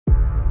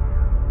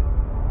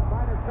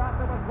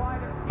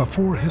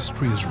Before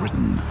history is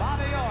written,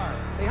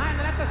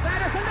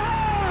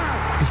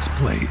 it's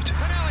played.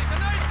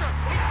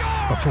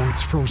 Before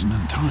it's frozen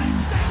in time,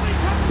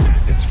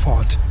 it's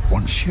fought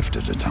one shift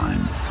at a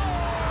time.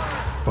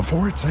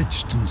 Before it's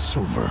etched in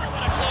silver,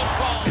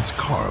 it's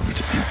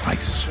carved in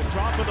ice.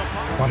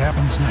 What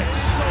happens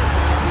next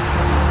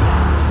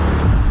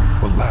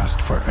will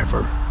last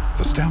forever.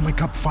 The Stanley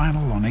Cup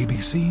Final on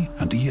ABC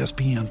and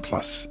ESPN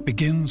Plus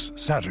begins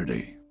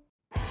Saturday.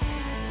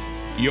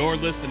 You're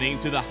listening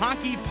to the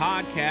Hockey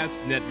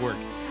Podcast Network,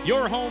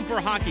 your home for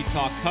hockey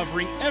talk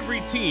covering every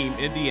team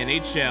in the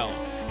NHL.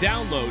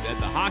 Download at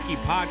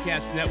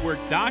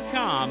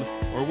thehockeypodcastnetwork.com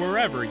or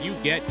wherever you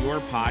get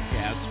your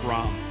podcasts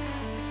from.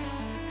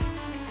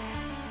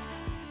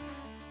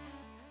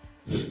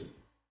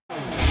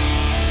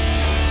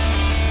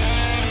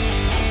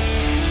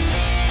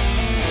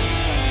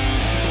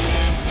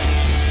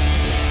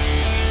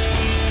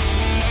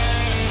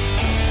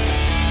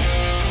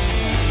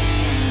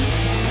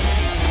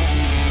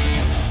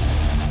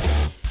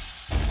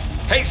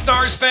 Hey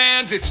Stars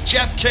fans, it's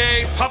Jeff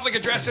Kay, public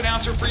address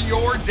announcer for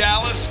your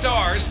Dallas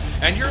Stars,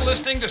 and you're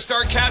listening to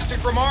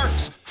Starcastic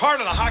Remarks, part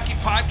of the Hockey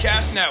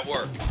Podcast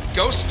Network.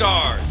 Go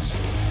Stars!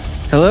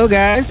 Hello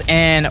guys,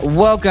 and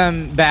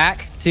welcome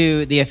back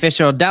to the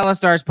official Dallas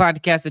Stars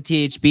podcast of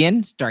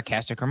THPN,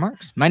 Starcastic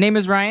Remarks. My name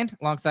is Ryan,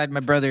 alongside my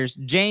brothers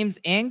James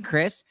and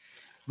Chris.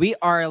 We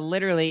are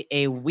literally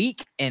a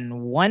week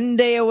and 1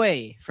 day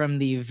away from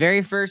the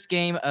very first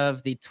game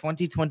of the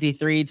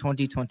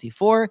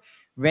 2023-2024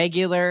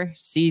 regular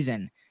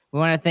season. We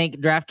want to thank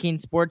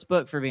DraftKings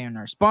Sportsbook for being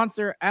our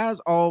sponsor. As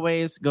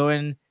always, go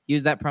and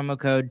use that promo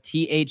code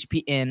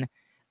THPN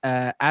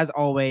as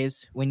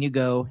always when you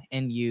go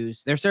and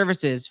use their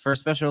services for a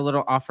special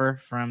little offer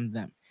from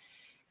them.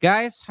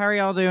 Guys, how are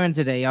y'all doing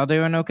today? Y'all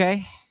doing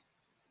okay?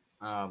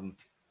 I'm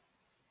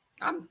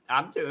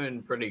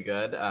doing pretty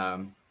good.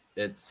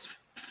 It's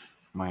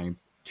my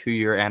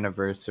 2-year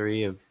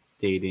anniversary of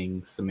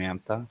dating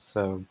Samantha,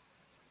 so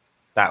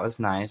that was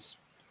nice.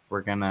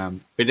 We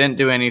didn't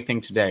do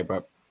anything today,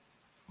 but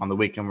on the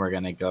weekend we're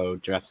gonna go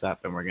dress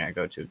up and we're gonna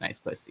go to a nice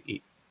place to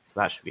eat. So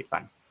that should be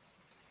fun.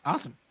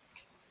 Awesome.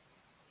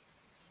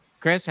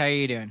 Chris, how are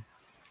you doing?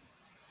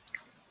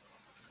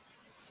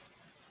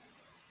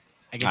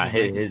 I guess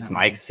his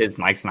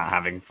mic's not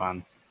having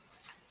fun.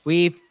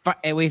 We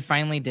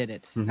finally did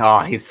it. No,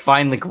 he's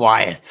finally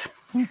quiet.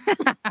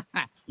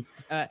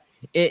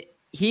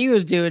 He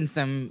was doing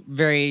some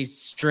very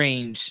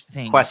strange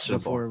things.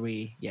 Questionable.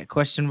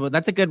 Questionable.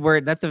 That's a good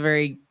word. That's a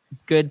very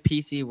good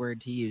PC word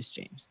to use,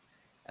 James.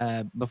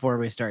 Before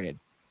we started,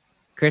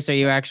 Chris, are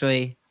you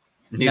actually?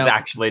 He's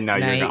actually no.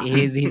 You're not.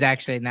 He's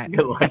actually not.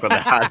 Good luck with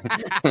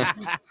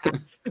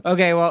that.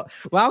 Okay, well,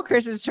 while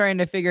Chris is trying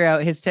to figure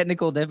out his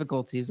technical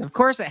difficulties, of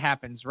course it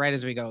happens right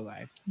as we go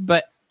live.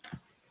 But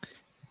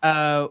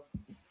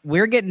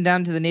we're getting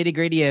down to the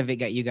nitty-gritty of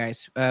it, you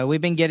guys. We've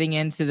been getting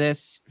into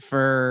this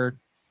for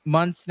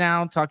months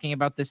now, talking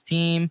about this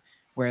team,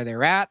 where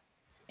they're at,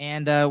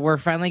 and we're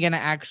finally going to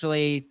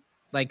actually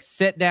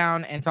sit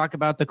down and talk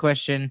about the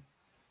question: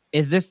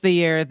 is this the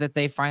year that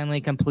they finally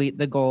complete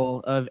the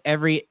goal of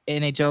every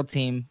NHL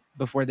team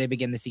before they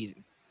begin the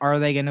season? Are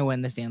they going to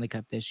win the Stanley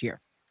Cup this year?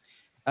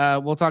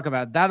 We'll talk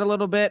about that a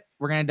little bit.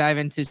 We're going to dive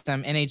into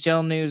some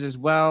NHL news as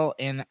well,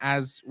 and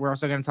as we're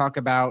also going to talk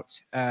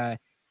about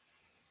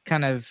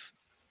kind of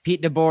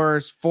Pete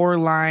DeBoer's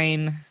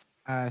 4-line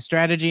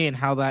strategy and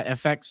how that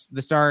affects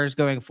the Stars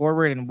going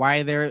forward and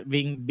why they're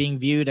being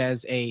viewed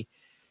as a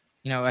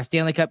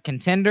Stanley Cup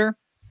contender.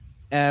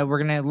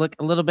 We're going to look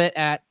a little bit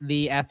at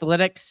the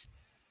Athletics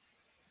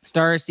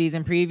Stars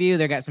season preview.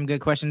 They got some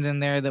good questions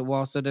in there that we'll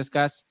also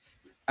discuss.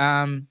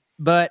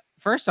 But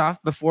first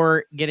off,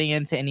 before getting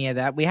into any of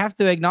that, we have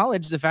to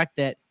acknowledge the fact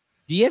that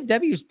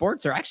DFW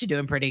Sports are actually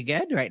doing pretty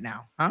good right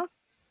now, huh?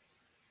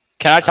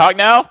 Can I talk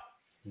now?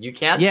 You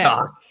can't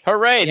talk.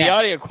 Hooray! Yeah. The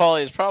audio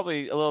quality is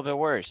probably a little bit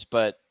worse,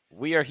 but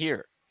we are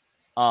here.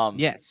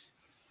 Yes.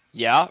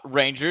 Yeah,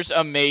 Rangers,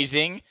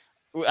 amazing.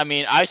 I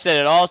mean, I said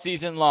it all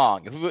season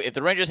long. If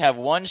the Rangers have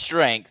one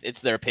strength,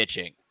 it's their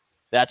pitching.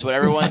 That's what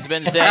everyone's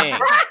been saying,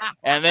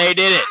 and they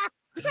did it.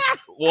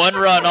 1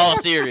 run all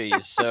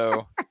series,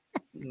 so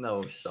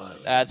no shot.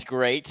 That's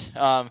great.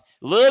 A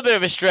little bit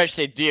of a stretch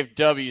to say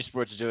DFW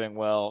Sports is doing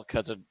well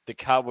because the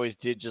Cowboys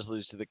did just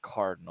lose to the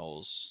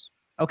Cardinals.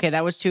 Okay,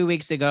 that was 2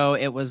 weeks ago.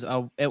 It was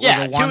a 2 weeks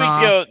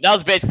ago. That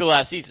was basically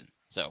last season,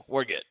 so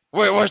we're good.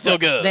 We're still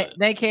good.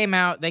 They came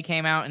out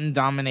and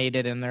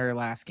dominated in their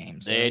last game.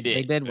 So they did.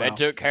 They did well. They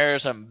took care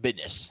of some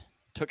business.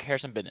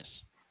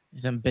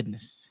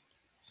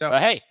 So,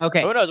 but hey,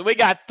 okay. Who knows? We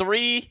got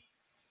 3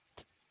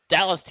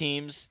 Dallas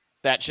teams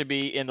that should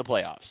be in the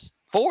playoffs.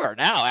 4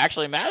 now.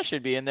 Actually, Matt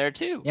should be in there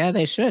too. Yeah,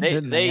 they should.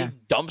 They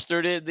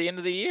dumpstered it at the end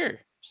of the year.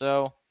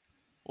 So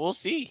we'll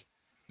see.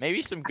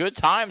 Maybe some good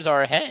times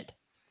are ahead.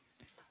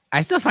 I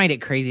still find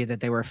it crazy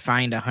that they were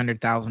fined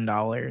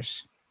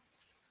 $100,000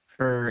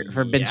 for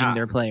benching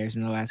their players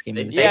in the last game.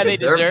 They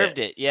deserved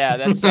it. Yeah,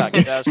 that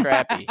sucked. That was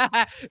crappy.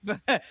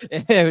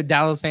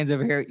 Dallas fans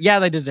over here. Yeah,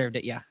 they deserved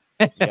it. Yeah.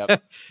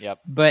 Yep.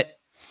 But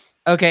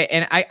okay,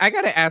 and I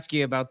got to ask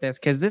you about this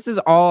because this is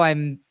all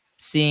I'm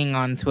seeing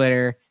on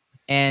Twitter,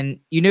 and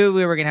you knew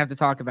we were gonna have to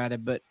talk about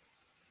it. But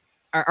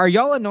are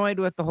y'all annoyed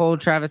with the whole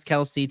Travis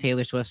Kelce,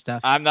 Taylor Swift stuff?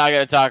 I'm not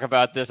going to talk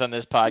about this on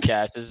this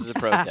podcast. This is a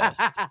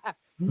protest.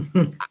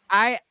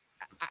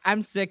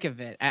 I'm sick of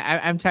it.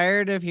 I'm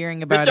tired of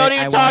hearing about But don't it.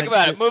 even talk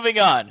about it. Moving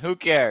on. Who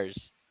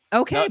cares?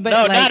 Okay, but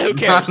no, like, not who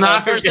cares.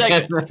 Not First who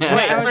segment. cares.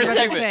 Wait, I was first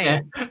about to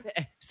segment.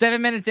 say,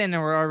 7 minutes in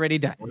and we're already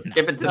done. We'll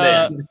skip it to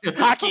then.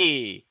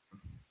 Hockey.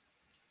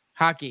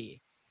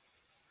 Hockey.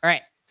 All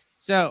right.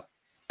 So,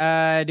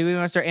 do we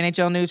want to start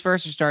NHL news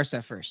first or star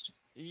stuff first?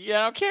 Yeah,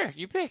 I don't care.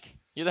 You pick.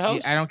 You're the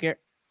host. I don't care.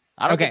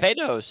 I don't Okay. get paid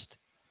to host.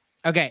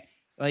 Okay.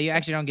 Well, you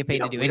actually don't get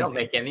paid to do We don't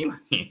anything. make any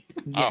money.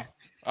 Yeah.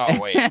 Oh,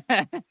 wait.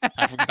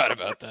 I forgot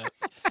about that.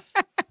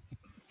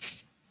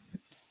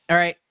 All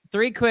right.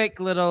 3 quick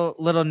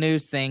little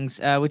news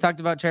things. We talked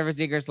about Trevor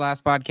Zegras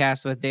last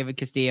podcast with David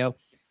Castillo.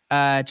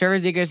 Trevor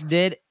Zegras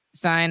did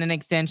sign an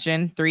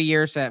extension, 3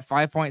 years at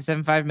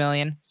 $5.75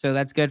 million. So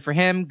that's good for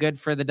him. Good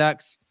for the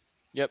Ducks.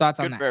 Yep. Thoughts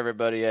on good that? for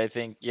everybody, I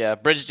think. Yeah,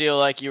 bridge deal,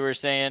 like you were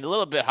saying, a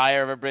little bit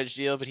higher of a bridge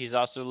deal, but he's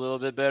also a little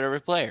bit better of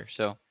a player.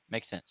 So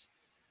makes sense.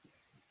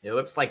 It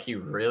looks like he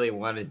really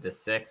wanted the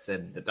 6,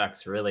 and the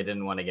Ducks really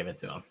didn't want to give it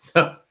to him.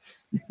 So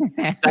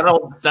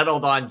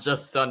settled on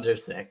just under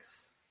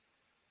 6.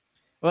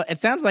 Well, it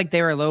sounds like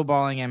they were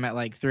lowballing him at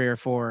like 3 or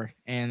 4,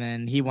 and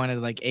then he wanted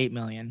like $8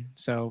 million.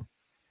 So,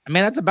 I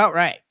mean, that's about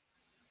right.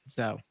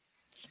 So,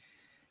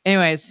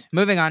 anyways,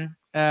 moving on.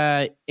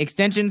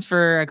 Extensions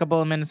for a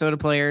couple of Minnesota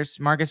players.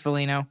 Marcus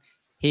Foligno,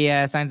 he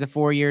signs a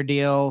 4-year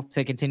deal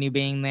to continue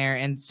being there,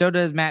 and so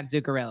does Matt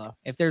Zuccarello.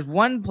 If there's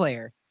one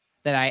player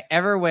that I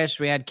ever wish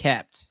we had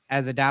kept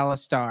as a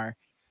Dallas Star,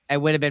 it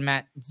would have been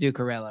Matt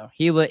Zuccarello.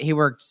 He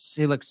looked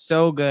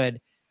so good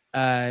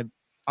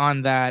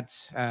on that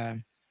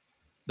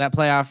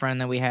playoff run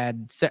that we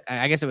had.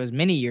 I guess it was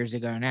many years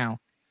ago now.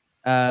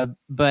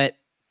 But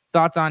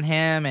thoughts on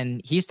him?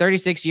 And he's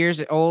 36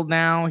 years old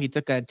now. He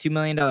took a $2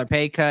 million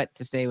pay cut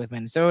to stay with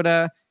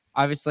Minnesota.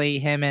 Obviously,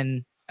 him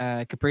and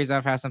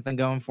Kaprizov have something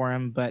going for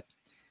him. But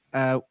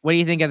what do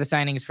you think of the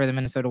signings for the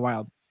Minnesota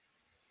Wild?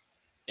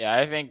 Yeah,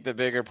 I think the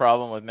bigger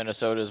problem with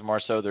Minnesota is more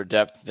so their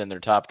depth than their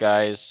top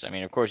guys. I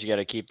mean, of course, you got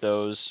to keep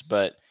those,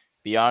 but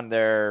beyond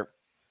their,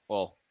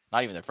 well,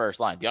 not even their first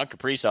line, beyond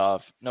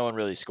Kaprizov, no one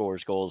really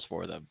scores goals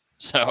for them.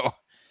 So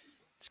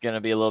it's going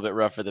to be a little bit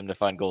rough for them to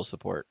find goal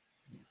support.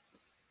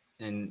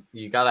 And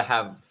you got to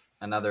have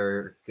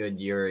another good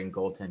year in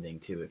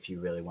goaltending, too, if you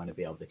really want to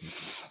be able to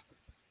compete.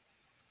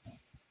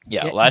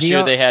 Yeah, Yeah, last do year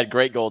y'all- they had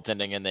great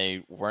goaltending and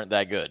they weren't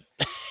that good.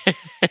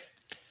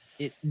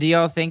 Do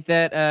y'all think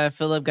that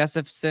Philip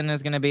Gustafsson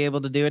is going to be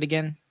able to do it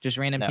again? Just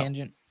random No.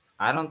 tangent.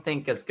 I don't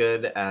think as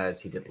good as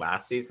he did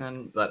last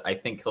season, but I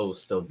think he'll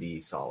still be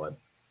solid.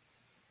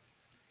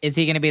 Is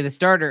he going to be the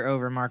starter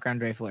over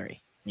Marc-Andre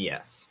Fleury?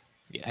 Yes.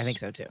 Yes. I think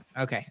so too.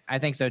 Okay, I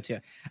think so too.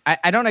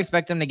 I don't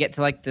expect him to get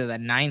to like the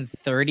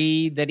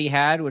 930 that he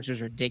had, which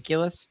was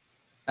ridiculous.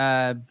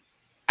 I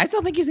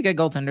still think he's a good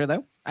goaltender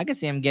though. I can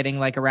see him getting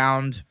like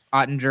around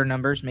Ottinger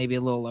numbers, maybe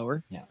a little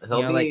lower. Yeah.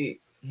 He'll know, like be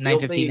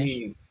 915-ish.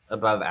 be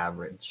above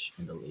average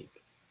in the league.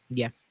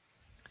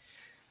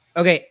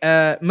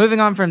 Okay,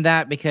 moving on from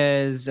that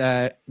because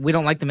we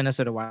don't like the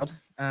Minnesota Wild.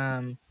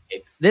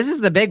 This is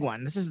the big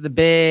one. This is the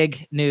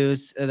big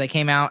news that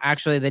came out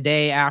actually the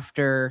day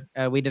after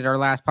we did our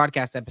last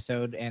podcast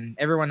episode, and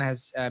everyone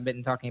has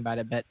been talking about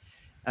it. But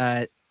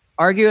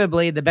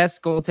arguably the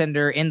best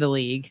goaltender in the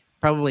league,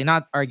 probably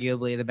not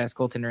arguably the best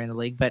goaltender in the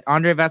league, but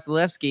Andrei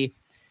Vasilevsky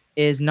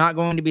is not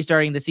going to be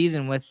starting the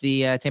season with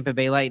the Tampa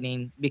Bay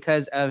Lightning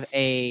because of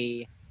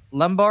a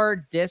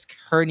lumbar disc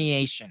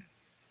herniation.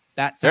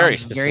 That very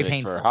sounds specific very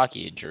painful. for a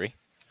hockey injury.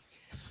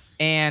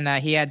 And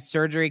he had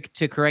surgery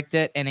to correct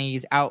it, and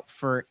he's out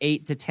for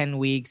 8 to 10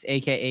 weeks,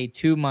 aka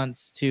 2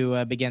 months,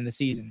 to begin the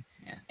season.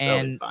 Yeah,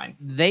 And fine.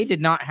 they did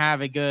not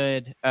have a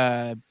good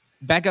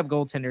backup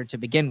goaltender to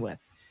begin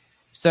with.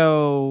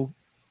 So,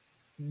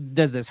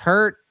 does this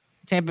hurt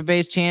Tampa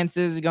Bay's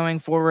chances going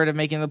forward of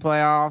making the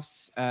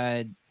playoffs?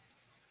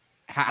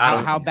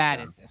 How think bad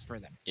so. is this for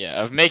them?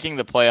 Yeah, of making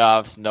the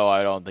playoffs, no,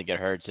 I don't think it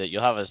hurts it.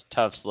 You'll have a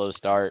tough, slow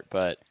start,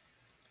 but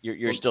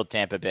you're still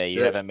Tampa Bay.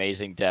 You have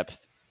amazing depth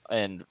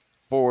and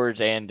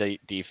forwards and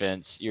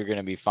defense. You're going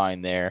to be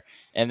fine there.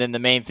 And then the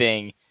main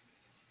thing,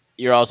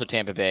 you're also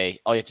Tampa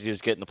Bay. All you have to do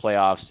is get in the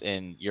playoffs,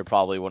 and you're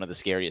probably one of the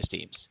scariest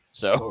teams.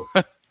 So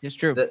It's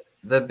true.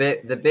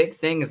 The big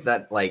thing is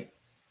that like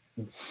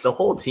the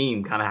whole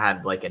team kind of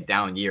had like a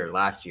down year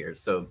last year.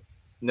 So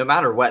no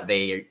matter what,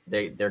 they're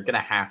gonna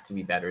have to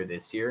be better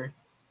this year.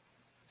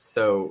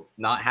 So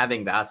not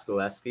having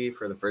Vasilevsky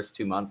for the first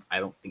 2 months, I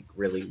don't think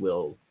really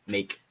will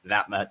make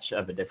that much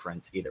of a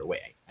difference either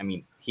way. I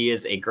mean, he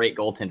is a great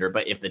goaltender,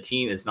 but if the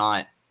team is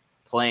not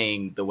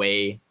playing the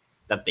way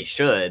that they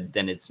should,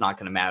 then it's not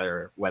going to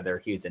matter whether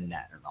he's in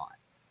net or not.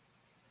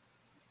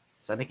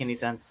 Does that make any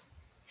sense?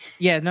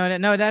 Yeah,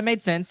 no, that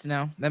made sense.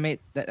 No, that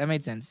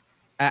made sense.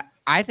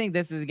 I think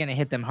this is going to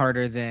hit them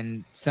harder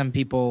than some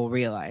people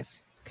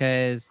realize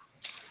because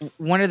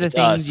one of the It's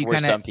things us. you We're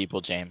kind some of,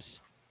 people,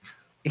 James.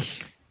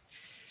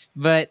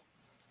 but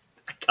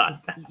God,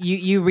 that-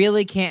 you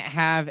really can't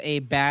have a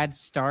bad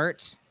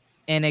start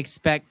and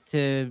expect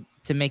to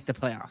make the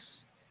playoffs.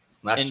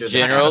 unless In you're the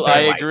general, Tampa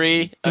Bay I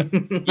agree.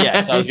 Lightning.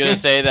 Yes, I was going to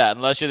say that.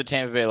 Unless you're the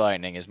Tampa Bay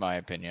Lightning, is my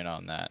opinion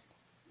on that.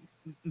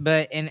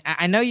 But and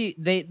I know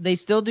they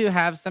still do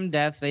have some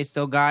depth. They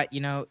still got,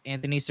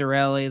 Anthony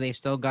Cirelli. They've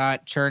still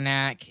got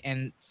Chernak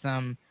and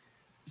some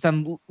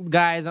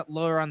guys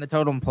lower on the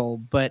totem pole,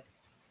 but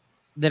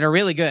that are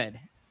really good.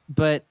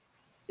 But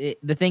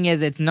the thing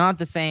is, it's not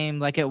the same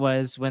like it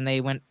was when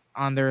they went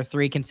on their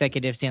 3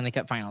 consecutive Stanley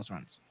Cup Finals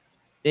runs.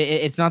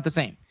 It's not the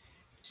same.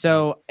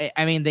 So,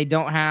 I mean, they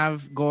don't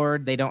have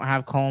Gord, they don't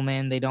have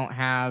Coleman, they don't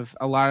have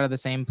a lot of the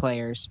same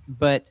players,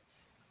 but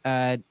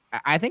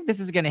I think this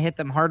is going to hit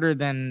them harder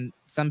than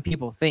some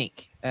people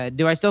think.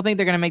 Do I still think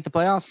they're going to make the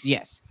playoffs?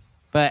 Yes,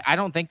 but I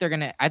don't think they're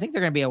going to. I think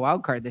they're going to be a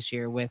wild card this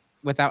year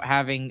without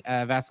having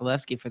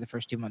Vasilevsky for the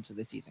first 2 months of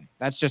the season.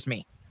 That's just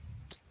me.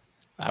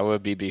 I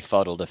would be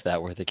befuddled if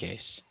that were the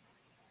case.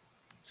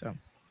 So,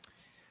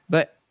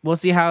 but we'll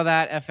see how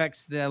that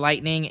affects the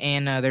Lightning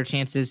and their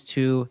chances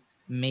to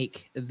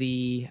make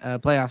the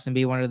playoffs and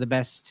be one of the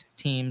best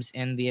teams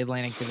in the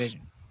Atlantic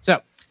Division. So,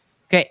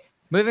 okay,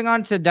 moving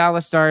on to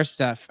Dallas Stars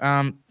stuff.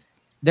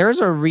 There's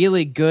a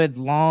really good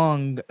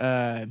long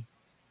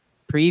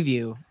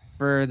preview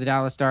for the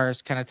Dallas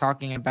Stars, kind of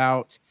talking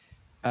about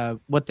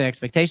what the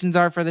expectations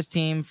are for this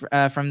team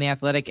from The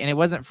Athletic. And it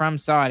wasn't from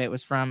Sod. It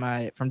was from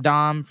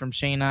Dom, from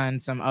Shayna,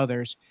 and some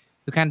others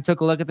who kind of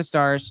took a look at the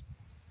Stars.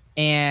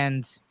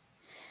 And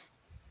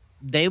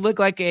they look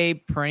like a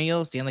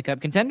perennial Stanley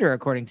Cup contender,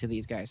 according to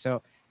these guys.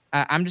 So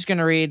I'm just going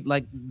to read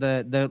like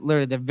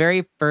literally the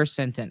very first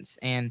sentence.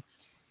 And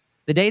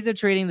the days of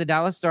treating the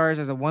Dallas Stars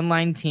as a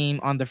one-line team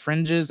on the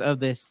fringes of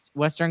this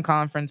Western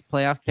Conference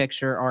playoff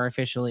picture are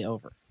officially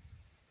over.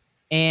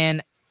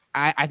 And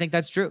I think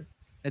that's true.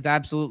 It's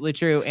absolutely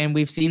true. And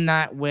we've seen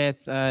that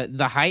with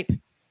the hype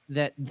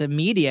that the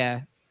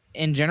media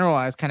in general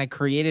has kind of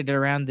created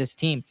around this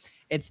team.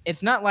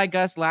 It's not like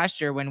us last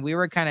year when we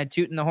were kind of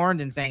tooting the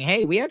horns and saying,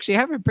 hey, we actually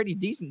have a pretty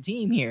decent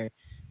team here.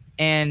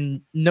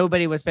 And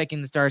nobody was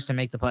picking the Stars to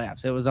make the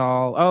playoffs. It was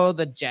all,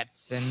 the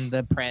Jets and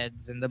the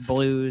Preds and the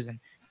Blues. And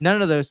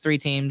none of those 3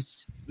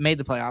 teams made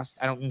the playoffs.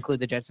 I don't include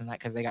the Jets in that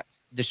because they got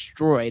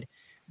destroyed.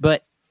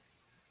 But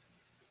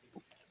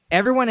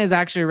everyone is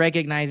actually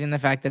recognizing the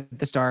fact that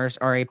the Stars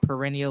are a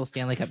perennial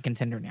Stanley Cup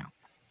contender now.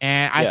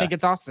 And I think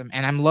it's awesome,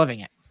 and I'm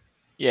loving it.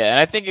 Yeah, and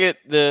I think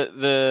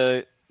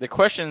the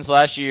questions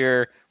last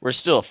year were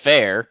still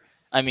fair.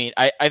 I mean,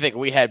 I think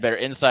we had better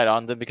insight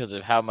on them because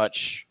of how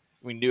much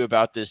we knew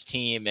about this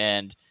team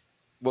and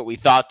what we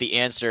thought the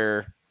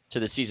answer to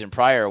the season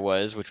prior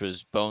was, which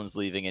was Bones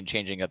leaving and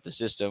changing up the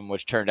system,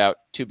 which turned out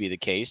to be the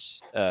case.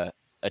 A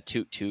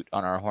toot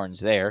on our horns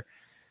there.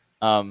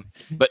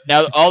 But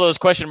now all those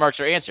question marks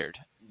are answered.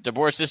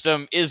 DeBoer's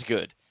system is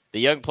good. The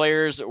young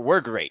players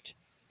were great.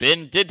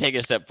 Ben did take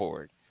a step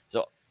forward.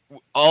 So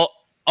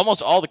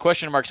almost all the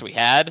question marks we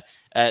had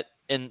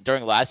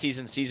during last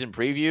season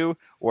preview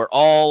were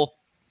all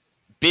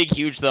big,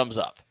 huge thumbs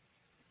up.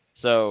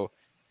 So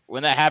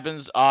when that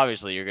happens,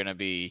 obviously you're gonna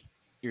be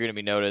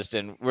noticed,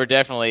 and we're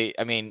definitely,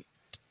 I mean,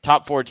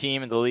 top 4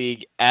 team in the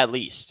league at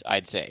least,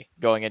 I'd say,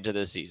 going into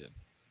this season.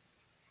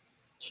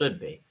 Should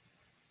be.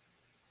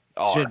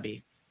 Should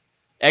be.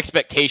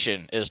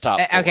 Expectation is top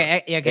 4.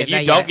 Okay. If you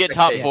now, don't get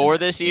top expectation. 4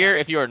 this year,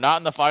 if you are not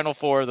in the final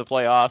 4 of the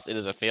playoffs, it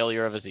is a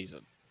failure of a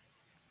season.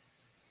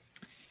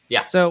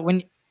 Yeah. So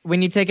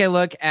when you take a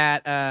look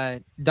at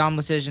Dom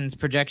Luszczyszyn's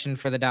projection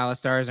for the Dallas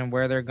Stars and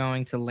where they're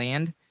going to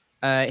land,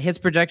 his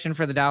projection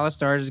for the Dallas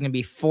Stars is going to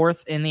be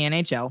 4th in the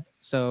NHL.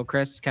 So,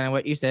 Chris, kind of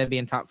what you said,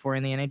 being top 4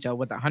 in the NHL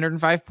with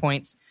 105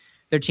 points.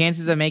 Their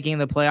chances of making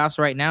the playoffs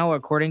right now,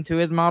 according to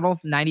his model,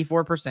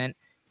 94%.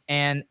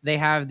 And they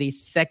have the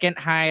second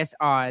highest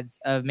odds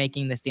of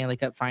making the Stanley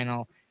Cup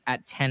final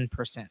at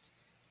 10%.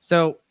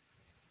 So,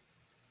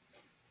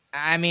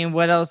 I mean,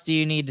 what else do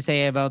you need to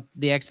say about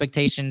the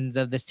expectations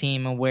of this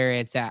team and where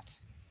it's at?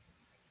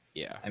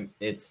 Yeah.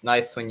 It's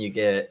nice when you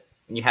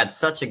had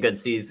such a good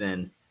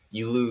season,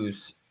 you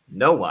lose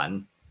no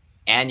one,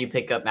 and you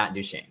pick up Matt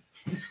Duchene.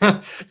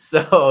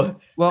 So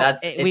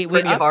it's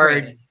pretty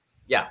hard.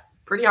 Yeah,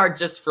 pretty hard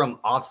just from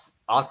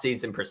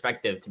off-season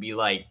perspective to be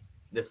like,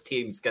 this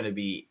team's going to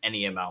be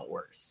any amount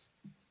worse.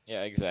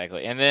 Yeah,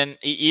 exactly. And then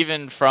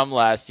even from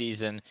last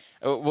season,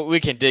 we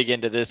can dig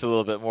into this a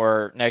little bit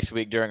more next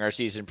week during our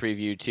season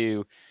preview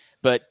too.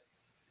 But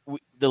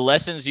the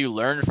lessons you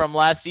learned from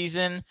last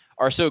season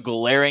are so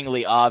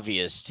glaringly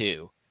obvious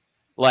too.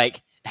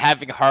 Like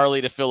having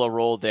Harley to fill a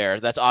role there,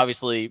 that's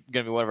obviously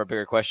going to be one of our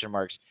bigger question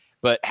marks.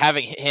 But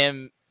having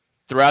him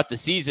throughout the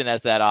season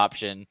as that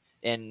option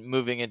and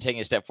moving and taking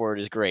a step forward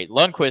is great.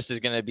 Lundqvist is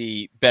going to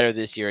be better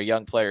this year, a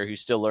young player who's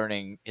still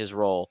learning his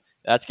role.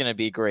 That's going to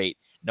be great.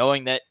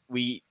 Knowing that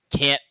we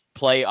can't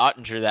play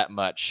Ottinger that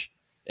much.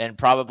 And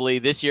probably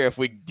this year, if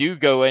we do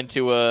go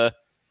into a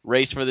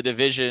race for the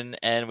division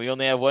and we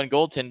only have one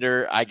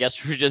goaltender, I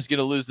guess we're just going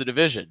to lose the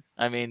division.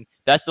 I mean,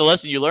 that's the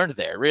lesson you learned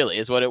there, really,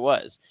 is what it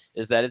was,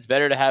 is that it's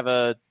better to have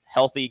a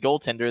healthy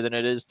goaltender than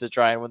it is to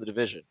try and win the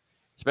division,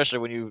 especially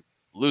when you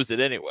lose it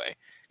anyway.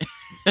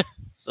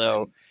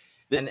 So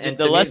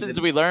the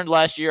lessons we learned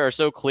last year are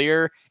so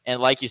clear.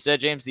 And like you said,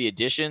 James, the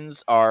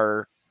additions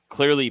are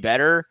clearly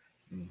better.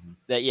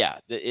 That, yeah,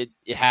 it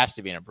has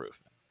to be an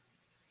improvement.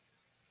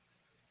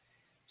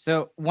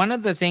 So one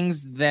of the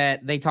things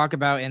that they talk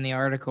about in the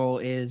article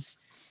is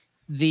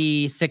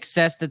the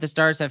success that the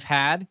Stars have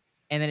had,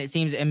 and then it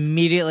seems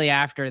immediately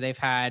after they've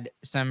had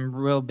some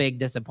real big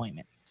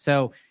disappointment.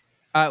 So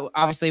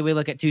obviously we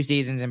look at 2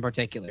 seasons in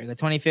particular, the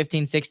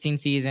 2015-16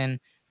 season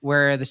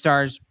where the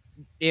Stars,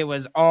 it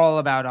was all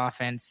about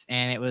offense,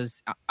 and it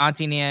was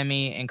Antti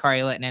Niemi and Kari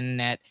Lehtinen in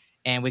net,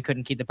 and we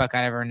couldn't keep the puck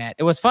out of our net.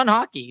 It was fun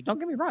hockey. Don't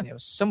get me wrong. It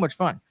was so much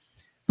fun.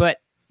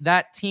 But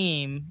that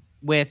team,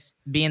 with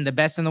being the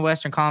best in the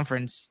Western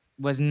Conference,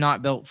 was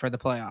not built for the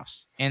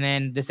playoffs. And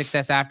then the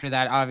success after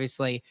that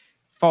obviously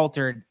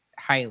faltered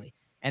highly.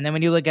 And then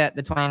when you look at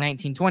the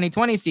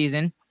 2019-2020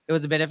 season, it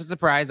was a bit of a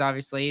surprise.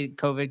 Obviously,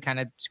 COVID kind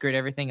of screwed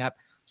everything up.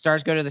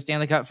 Stars go to the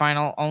Stanley Cup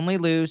final, only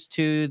lose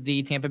to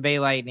the Tampa Bay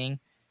Lightning.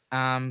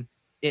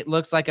 It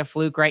looks like a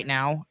fluke right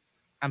now.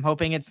 I'm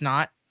hoping it's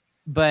not.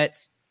 But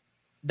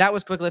that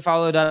was quickly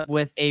followed up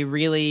with a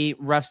really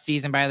rough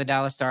season by the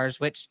Dallas Stars,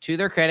 which, to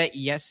their credit,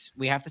 yes,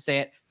 we have to say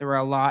it, there were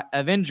a lot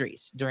of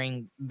injuries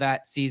during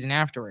that season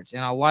afterwards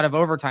and a lot of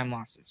overtime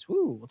losses.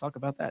 We'll talk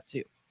about that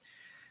too.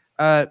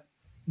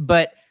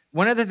 But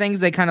one of the things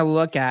they kind of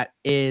look at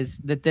is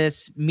that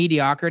this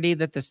mediocrity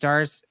that the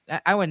Stars,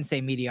 I wouldn't say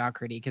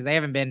mediocrity because they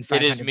haven't been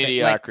 500. It is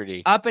mediocrity.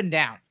 Like up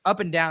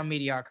and down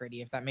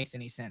mediocrity, if that makes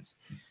any sense.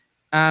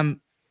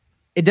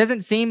 It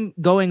doesn't seem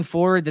going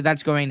forward that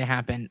that's going to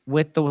happen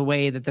with the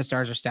way that the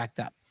Stars are stacked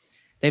up.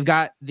 They've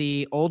got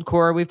the old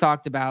core we've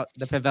talked about,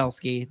 the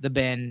Pavelski, the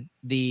Ben,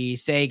 the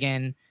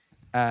Sagan.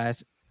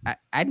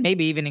 I'd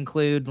maybe even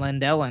include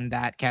Lindell in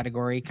that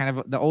category, kind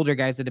of the older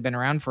guys that have been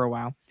around for a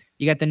while.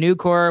 You got the new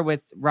core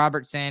with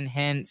Robertson,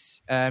 Hintz,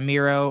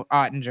 Miro,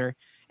 Ottinger.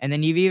 And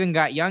then you've even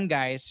got young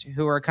guys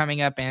who are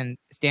coming up, and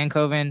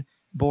Stankoven,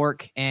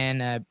 Bork,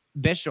 and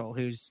Bischel,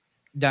 who's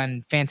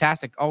done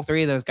fantastic. All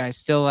 3 of those guys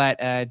still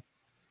at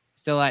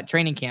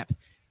training camp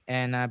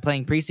and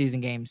playing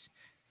preseason games.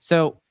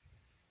 So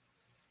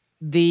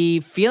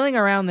the feeling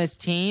around this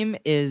team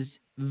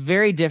is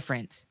very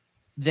different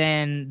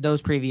than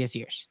those previous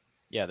years.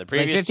 Yeah, the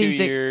previous 2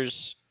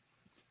 years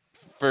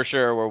for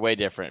sure were way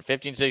different.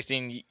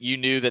 15-16, you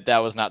knew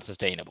that was not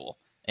sustainable.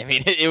 I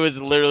mean, it was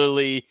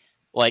literally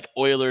like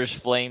Oilers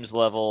Flames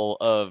level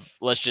of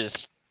let's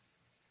just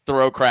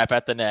throw crap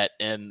at the net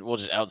and we'll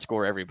just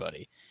outscore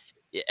everybody.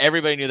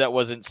 Everybody knew that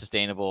wasn't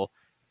sustainable.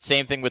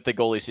 Same thing with the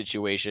goalie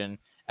situation.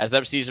 As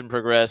that season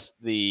progressed,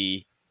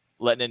 the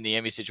Lehtinen and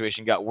Niemi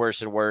situation got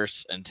worse and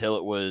worse until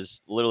it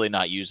was literally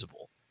not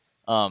usable.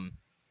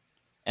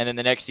 And then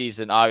the next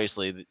season,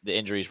 obviously, the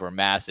injuries were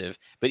massive.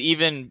 But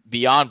even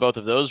beyond both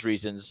of those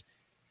reasons,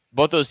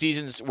 both those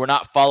seasons were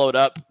not followed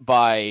up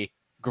by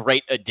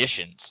great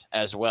additions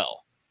as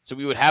well. So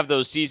we would have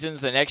those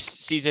seasons. The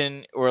next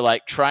season, we're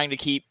like trying to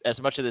keep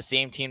as much of the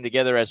same team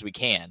together as we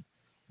can.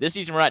 This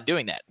season, we're not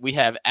doing that. We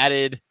have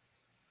added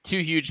 2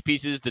 huge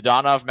pieces.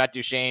 Dadonov, Matt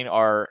Duchene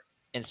are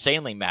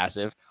insanely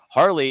massive.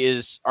 Harley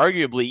is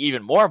arguably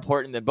even more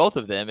important than both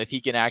of them if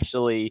he can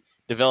actually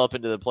develop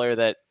into the player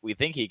that we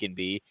think he can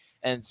be.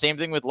 And same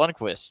thing with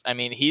Lundqvist. I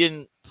mean, he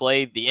didn't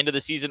play the end of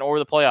the season or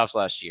the playoffs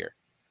last year.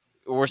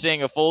 We're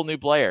seeing a full new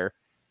player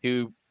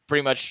who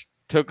pretty much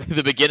took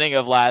the beginning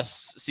of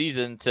last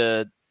season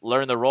to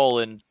learn the role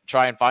and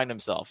try and find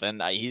himself. And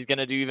he's going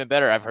to do even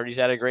better. I've heard he's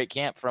had a great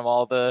camp from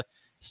all the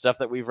stuff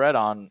that we've read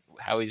on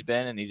how he's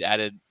been, and he's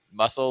added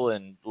muscle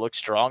and looks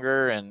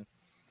stronger. And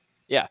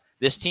yeah,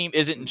 this team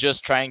isn't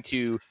just trying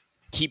to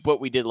keep what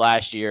we did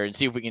last year and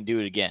see if we can do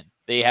it again.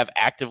 They have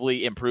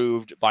actively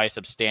improved by a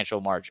substantial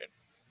margin.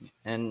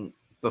 And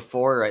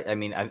before, I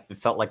mean, I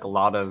felt like a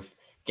lot of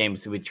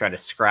games we try to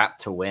scrap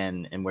to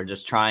win, and we're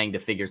just trying to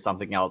figure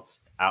something else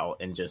out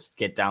and just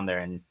get down there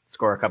and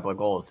score a couple of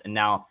goals. And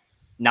now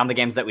the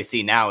games that we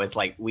see now is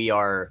like we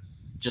are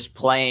just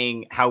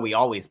playing how we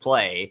always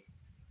play.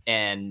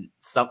 And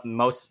some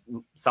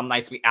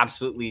nights we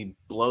absolutely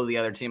blow the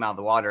other team out of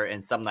the water,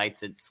 and some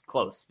nights it's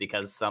close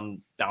because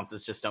some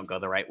bounces just don't go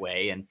the right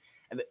way. And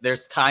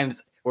there's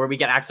times where we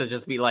can actually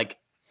just be like,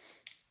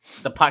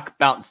 the puck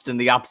bounced in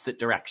the opposite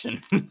direction.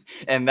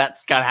 And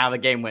that's kind of how the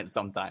game went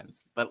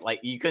sometimes. But like,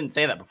 you couldn't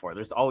say that before.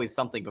 There's always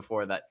something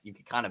before that you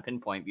could kind of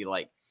pinpoint, be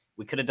like,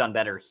 we could have done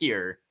better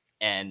here,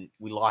 and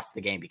we lost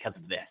the game because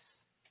of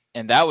this.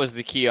 And that was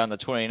the key on the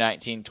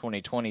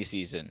 2019-2020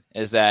 season,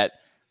 is that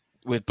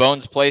with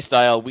Bones' play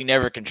style, we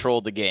never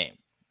controlled the game.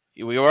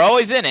 We were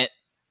always in it,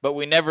 but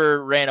we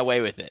never ran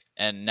away with it.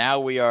 And now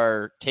we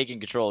are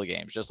taking control of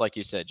games, just like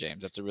you said,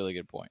 James. That's a really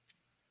good point.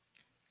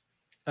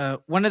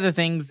 One of the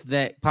things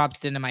that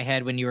popped into my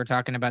head when you were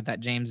talking about that,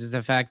 James, is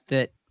the fact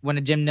that one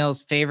of Jim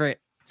Nill's favorite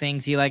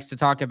things he likes to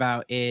talk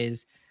about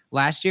is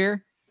last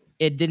year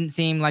it didn't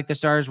seem like the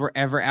Stars were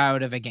ever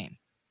out of a game,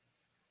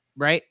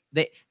 right?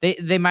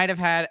 They might have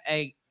had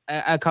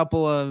a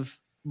couple of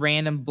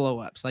random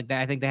blowups like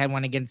that. I think they had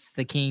one against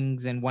the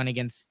Kings and one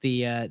against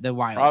the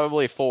Wild.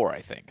 Probably 4,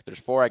 I think. There's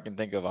 4 I can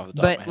think of off the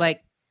top of my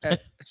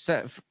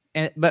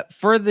head. But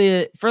for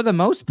the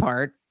most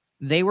part,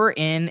 they were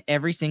in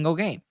every single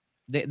game.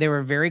 They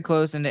were very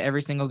close into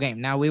every single game.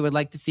 Now we would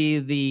like to see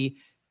the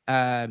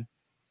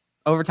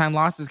overtime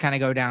losses kind of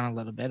go down a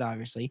little bit,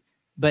 obviously,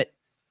 but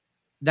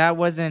that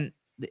wasn't.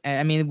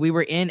 I mean, we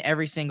were in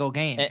every single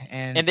game,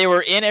 and they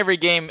were in every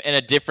game in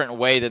a different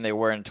way than they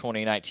were in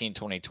 2019,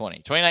 2020.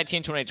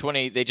 2019,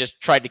 2020, they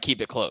just tried to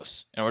keep it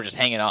close, and we're just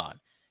hanging on.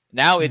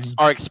 Now it's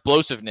our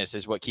explosiveness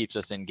is what keeps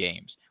us in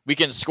games. We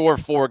can score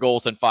 4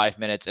 goals in 5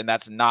 minutes, and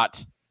that's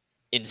not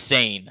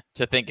insane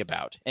to think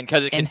about. And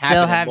because it can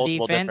happen in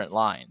multiple different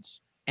lines.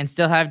 And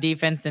still have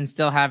defense and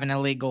still have an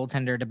elite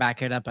goaltender to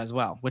back it up as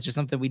well, which is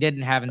something we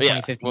didn't have in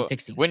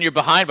 2015-16. When you're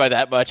behind by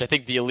that much, I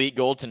think the elite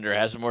goaltender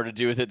has more to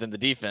do with it than the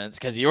defense,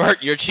 because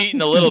you're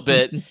cheating a little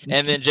bit,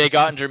 and then Jake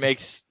Ottinger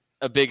makes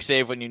a big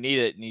save when you need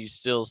it, and you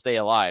still stay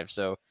alive.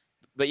 So,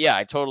 but yeah,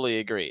 I totally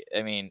agree.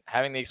 I mean,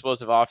 having the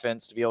explosive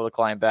offense to be able to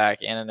climb back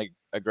and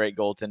a great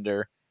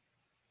goaltender,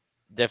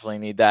 definitely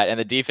need that. And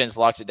the defense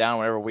locks it down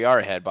whenever we are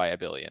ahead by a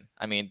billion.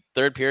 I mean,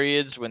 third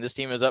periods when this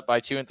team is up by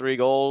 2 and 3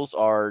 goals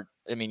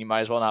you might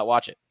as well not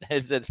watch it.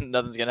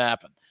 Nothing's going to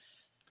happen.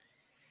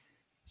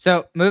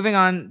 So moving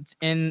on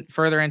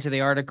further into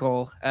the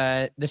article,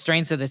 the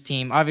strengths of this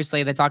team,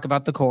 obviously they talk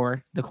about the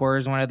core. The core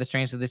is one of the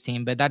strengths of this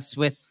team, but that's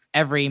with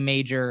every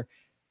major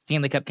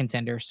Stanley Cup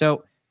contender.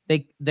 So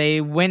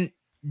they went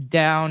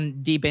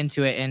down deep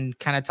into it and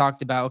kind of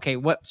talked about, okay,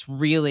 what's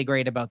really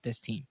great about this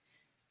team?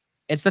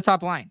 It's the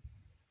top line.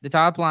 The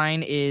top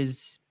line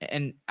is,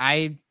 and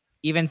I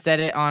even said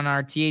it on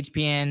our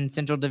THPN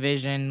Central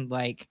Division,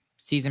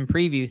 season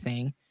preview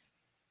thing.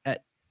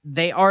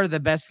 They are the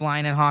best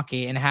line in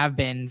hockey and have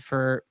been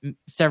for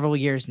several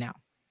years now.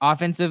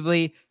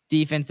 Offensively,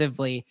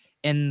 defensively,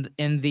 in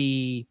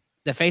the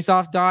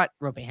face-off dot,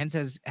 Roope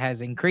Hintz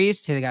has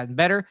increased. He's gotten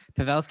better.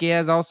 Pavelski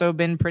has also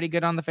been pretty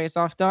good on the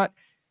face-off dot.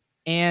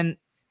 And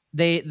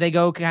they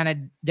go kind of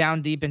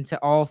down deep into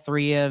all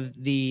 3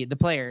 of the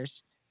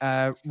players.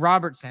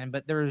 Robertson,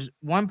 but there was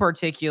one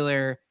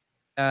particular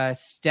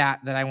stat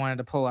that I wanted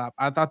to pull up.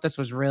 I thought this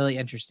was really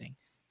interesting.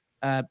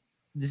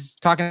 This is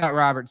talking about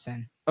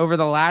Robertson. Over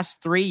the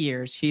last 3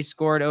 years, he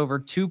scored over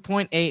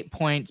 2.8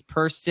 points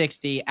per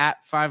 60 at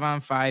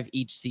 5-on-5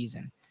 each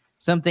season.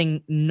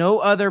 Something no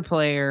other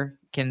player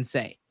can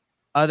say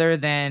other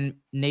than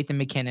Nathan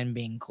MacKinnon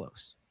being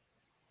close.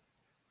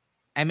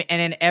 I mean,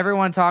 and then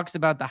everyone talks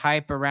about the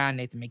hype around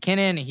Nathan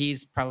MacKinnon.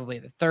 He's probably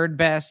the 3rd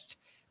best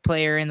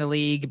player in the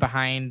league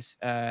behind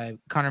Connor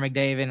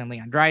McDavid and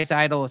Leon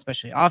Draisaitl,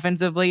 especially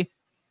offensively.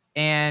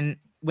 And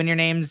when your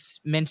name's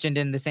mentioned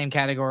in the same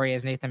category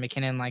as Nathan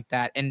MacKinnon like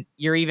that, and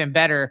you're even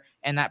better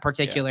in that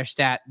particular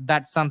stat,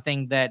 that's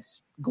something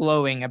that's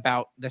glowing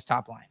about this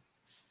top line.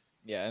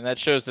 Yeah, and that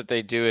shows that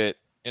they do it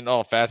in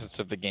all facets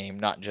of the game,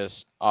 not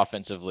just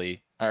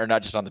offensively, or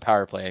not just on the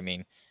power play. I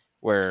mean,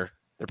 where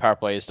their power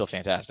play is still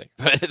fantastic,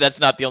 but that's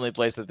not the only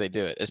place that they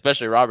do it,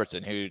 especially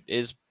Robertson, who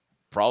is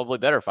probably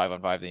better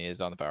 5-on-5 than he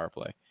is on the power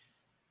play.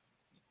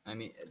 I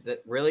mean,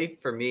 really,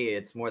 for me,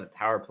 it's more the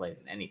power play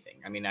than anything.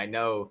 I mean, I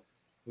know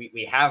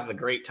we have a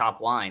great top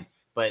line,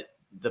 but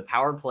the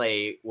power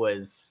play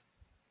was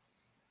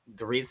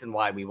the reason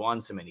why we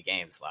won so many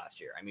games last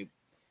year. I mean,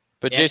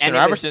 but Jason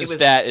Robertson's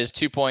stat is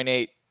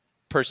 2.8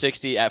 per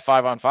 60 at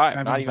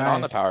 5-on-5, not even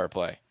on the power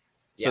play.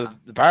 So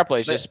the power play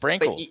is just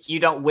sprinkles. But you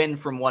don't win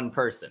from one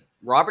person.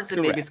 Robertson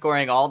may be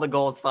scoring all the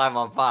goals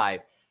 5-on-5,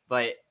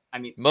 but I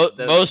mean, most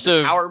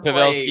of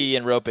Pavelski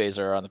and Ropes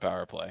are on the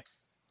power play.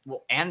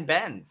 Well, and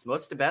Ben's.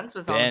 Most of Ben's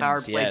was on the power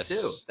play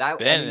too.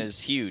 Ben is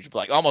huge,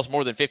 almost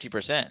more than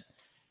 50%.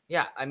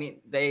 Yeah, I mean,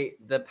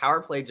 the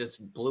power play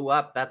just blew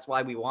up. That's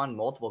why we won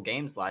multiple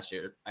games last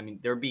year. I mean,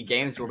 there'd be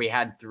games where we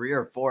had 3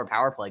 or 4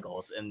 power play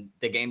goals, and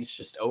the game's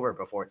just over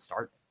before it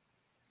started.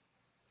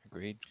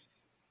 Agreed.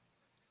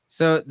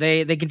 So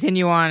they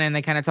continue on and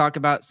they kind of talk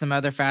about some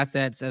other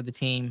facets of the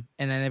team,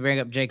 and then they bring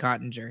up Jake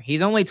Ottinger.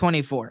 He's only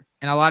 24,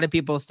 and a lot of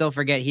people still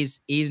forget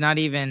he's not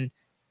even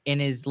in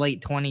his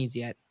late 20s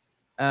yet.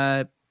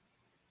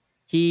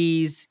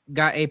 He's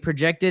got a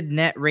projected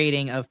net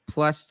rating of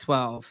plus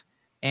 12,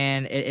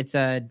 and it's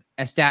a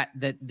stat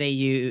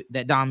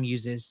that Dom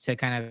uses to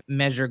kind of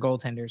measure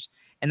goaltenders,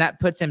 and that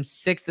puts him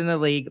 6th in the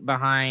league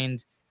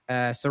behind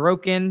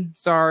Sorokin,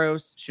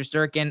 Saros,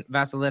 Shesterkin,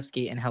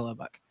 Vasilevsky, and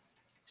Hellebuck.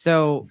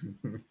 So,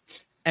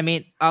 I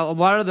mean, a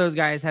lot of those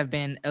guys have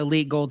been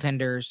elite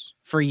goaltenders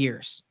for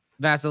years.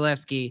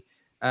 Vasilevsky,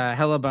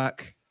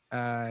 Hellebuck,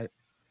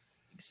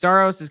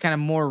 Saros is kind of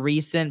more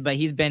recent, but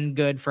he's been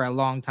good for a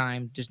long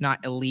time, just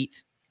not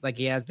elite like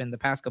he has been the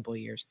past couple of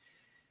years.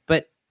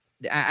 But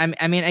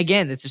I mean,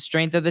 again, it's a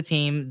strength of the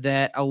team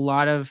that a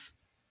lot of,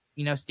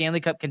 Stanley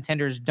Cup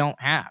contenders don't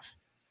have.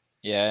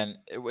 Yeah, and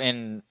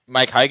in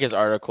Mike Heika's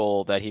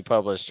article that he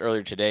published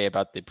earlier today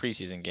about the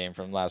preseason game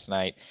from last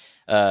night,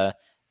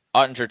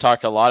 Ottinger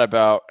talked a lot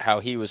about how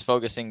he was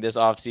focusing this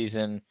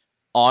offseason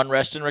on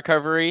rest and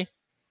recovery.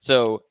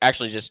 So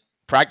actually just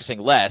practicing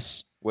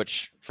less,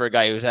 which for a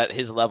guy who's at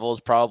his level is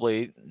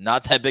probably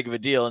not that big of a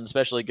deal, and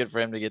especially good for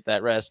him to get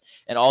that rest.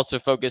 And also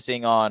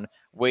focusing on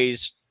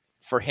ways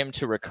for him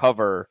to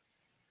recover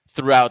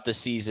throughout the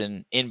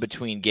season in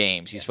between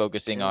games. He's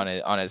focusing on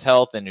his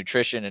health and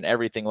nutrition and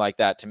everything like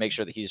that to make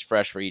sure that he's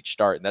fresh for each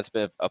start. And that's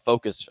been a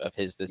focus of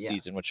his this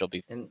season, which will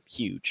be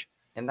huge.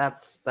 And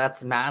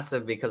that's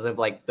massive because of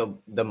like the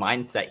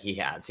mindset he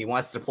has. He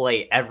wants to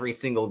play every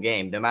single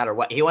game, no matter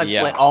what. He wants to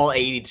play all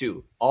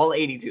 82. All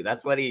 82.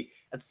 That's what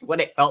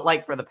it felt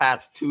like for the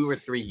past 2 or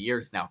 3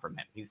 years now from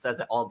him. He says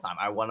it all the time.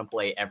 I want to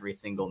play every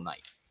single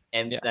night.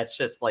 And that's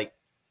just like,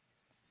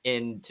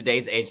 in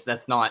today's age,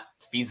 that's not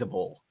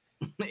feasible.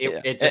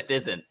 It just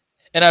isn't.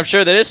 And I'm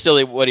sure that is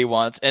still what he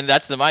wants. And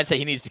that's the mindset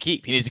he needs to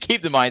keep. He needs to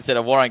keep the mindset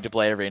of wanting to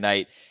play every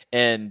night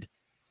and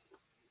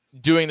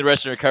doing the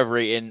rest of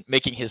recovery and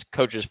making his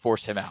coaches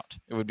force him out.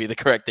 It would be the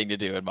correct thing to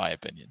do, in my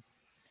opinion.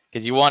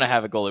 Because you want to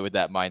have a goalie with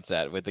that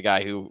mindset, with the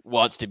guy who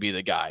wants to be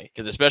the guy.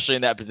 Because especially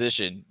in that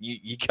position,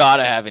 you got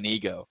to have an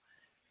ego.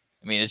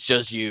 I mean, it's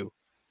just you.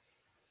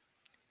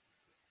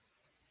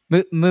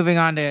 Moving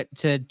on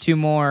to two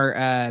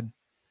more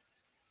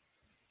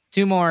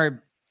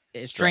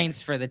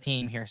strengths for the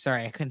team here.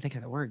 Sorry, I couldn't think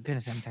of the word.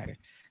 Goodness, I'm tired.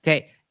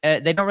 Okay.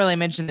 They don't really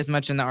mention this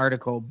much in the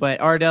article, but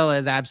Ardell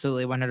is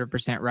absolutely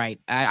 100% right.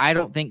 I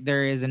don't think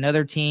there is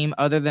another team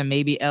other than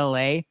maybe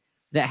LA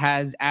that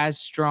has as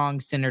strong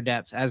center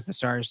depth as the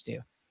Stars do.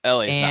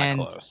 LA's not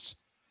close.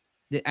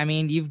 I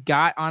mean, you've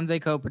got Anze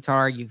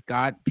Kopitar, you've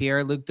got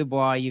Pierre-Luc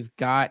Dubois, you've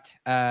got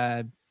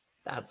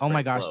that's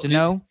my gosh, close.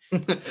 Deneau.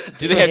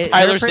 Do they have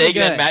Tyler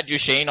Seguin and Matt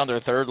Duchene on their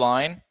third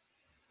line?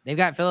 They've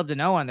got Philip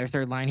Deneau on their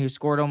third line, who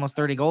scored almost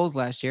 30 goals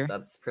last year.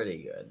 That's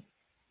pretty good.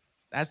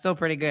 That's still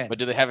pretty good. But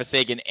do they have a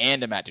Seguin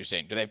and a Matt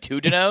Duchene? Do they have 2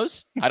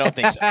 Deneaus? I don't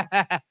think so.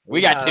 We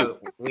got 2.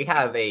 We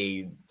have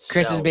a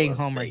Chris is being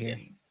Homer here.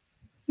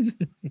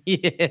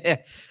 Yeah.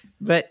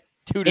 But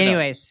 2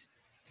 Deneaus.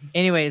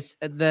 anyways,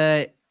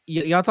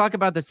 y'all talk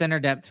about the center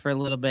depth for a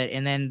little bit,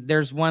 and then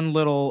there's one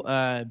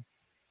little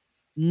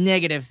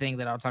negative thing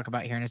that I'll talk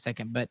about here in a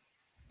second. But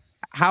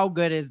how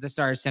good is the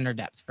Stars center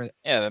depth for?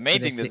 Yeah, the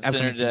main thing that the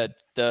center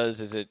depth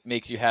does is it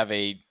makes you have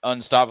a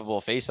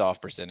unstoppable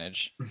face-off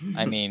percentage.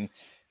 I mean,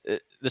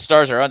 the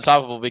Stars are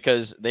unstoppable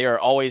because they are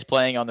always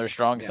playing on their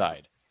strong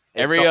side.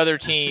 Every other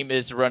team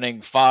is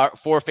running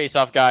 4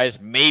 face-off guys,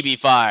 maybe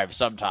 5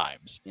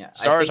 sometimes. Yeah,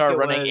 Stars are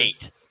running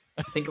 8.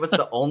 I think it was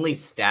the only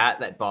stat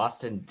that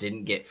Boston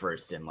didn't get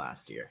first in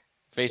last year.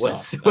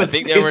 Face-off. I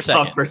think they were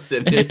second.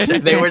 Percentage.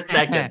 They were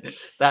second.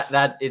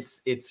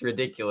 It's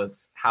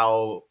ridiculous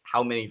how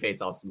many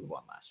face-offs we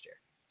won last year.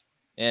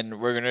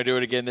 And we're gonna do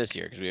it again this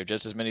year because we have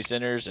just as many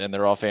centers and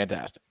they're all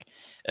fantastic.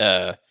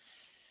 The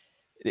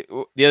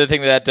other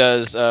thing that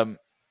does, I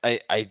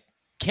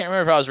can't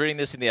remember if I was reading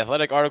this in the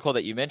Athletic article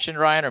that you mentioned,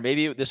 Ryan, or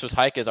maybe this was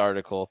Heike's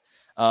article.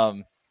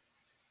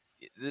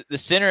 The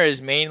center is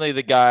mainly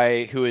the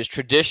guy who is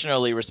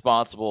traditionally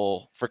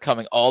responsible for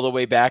coming all the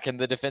way back in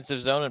the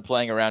defensive zone and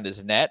playing around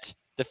his net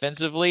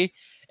defensively.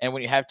 And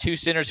when you have 2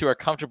 centers who are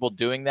comfortable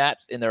doing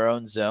that in their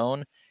own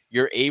zone,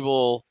 you're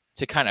able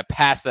to kind of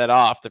pass that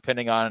off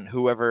depending on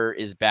whoever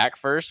is back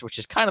first, which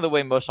is kind of the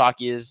way most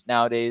hockey is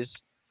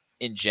nowadays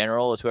in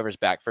general, is whoever's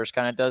back first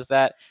kind of does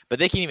that. But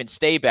they can even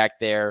stay back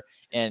there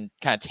and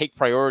kind of take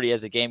priority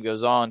as the game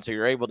goes on. So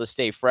you're able to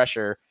stay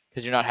fresher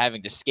because you're not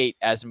having to skate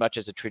as much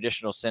as a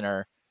traditional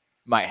center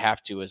might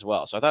have to as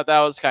well. So I thought that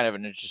was kind of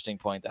an interesting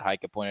point that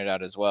Heike pointed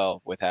out as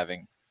well, with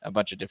having a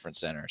bunch of different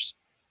centers.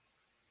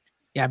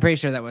 Yeah, I'm pretty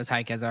sure that was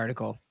Heike's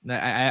article.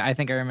 I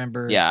think I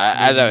remember. Yeah,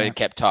 as I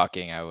kept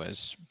talking, I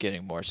was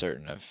getting more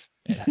certain of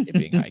it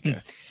being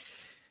Heike.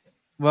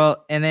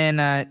 Well, and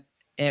then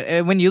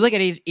when you look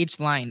at each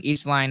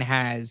line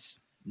has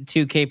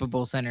 2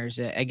 capable centers.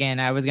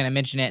 Again, I was going to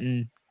mention it,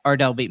 and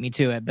Ardell beat me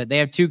to it, but they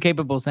have 2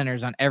 capable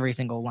centers on every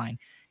single line.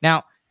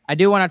 Now, I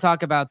do want to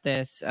talk about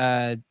this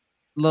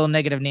little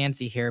negative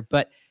Nancy here,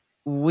 but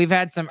we've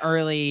had some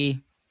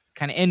early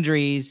kind of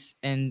injuries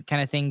and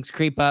kind of things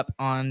creep up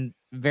on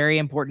very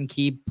important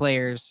key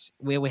players.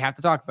 We have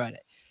to talk about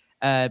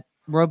it.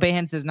 Roe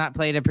Bahens has not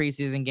played a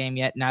preseason game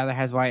yet. Neither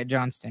has Wyatt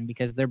Johnston,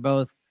 because they're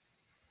both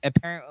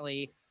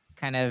apparently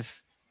kind of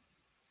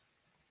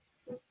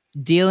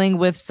dealing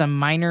with some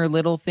minor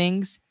little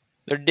things.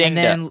 They're dinged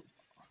up.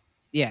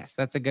 Yes,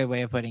 that's a good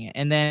way of putting it.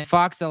 And then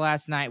Foxa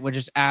last night was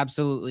just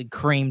absolutely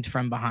creamed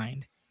from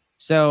behind.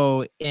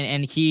 So,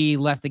 and he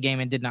left the game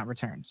and did not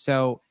return.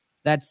 So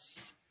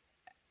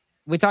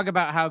we talk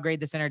about how great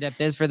the center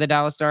depth is for the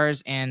Dallas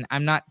Stars, and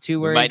I'm not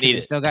too worried. We might need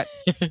it. Still got,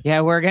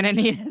 we're going to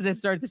need it to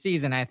start the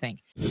season, I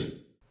think.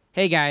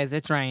 Hey guys,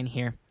 it's Ryan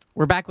here.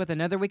 We're back with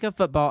another week of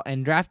football,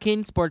 and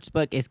DraftKings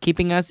Sportsbook is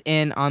keeping us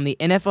in on the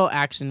NFL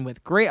action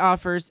with great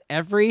offers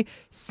every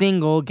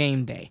single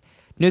game day.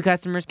 New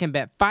customers can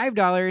bet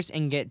 $5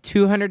 and get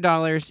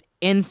 $200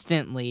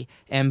 instantly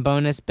in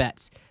bonus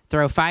bets.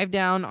 Throw 5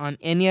 down on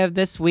any of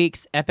this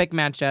week's epic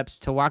matchups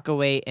to walk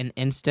away an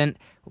instant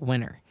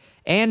winner.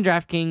 And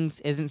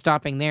DraftKings isn't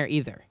stopping there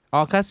either.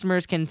 All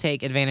customers can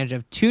take advantage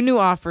of 2 new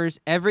offers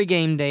every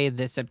game day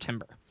this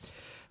September.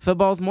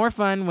 Football's more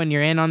fun when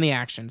you're in on the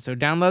action, so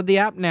download the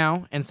app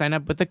now and sign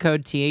up with the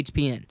code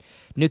THPN.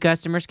 New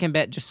customers can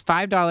bet just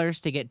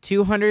 $5 to get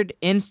 $200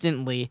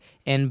 instantly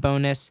in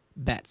bonus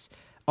bets.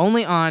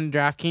 Only on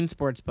DraftKings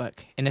Sportsbook,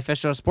 an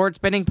official sports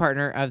betting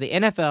partner of the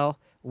NFL,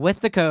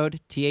 with the code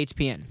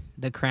THPN.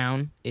 The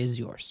crown is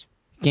yours.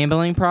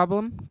 Gambling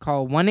problem?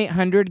 Call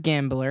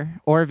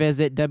 1-800-GAMBLER or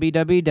visit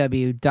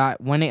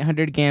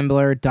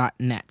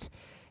www.1800gambler.net.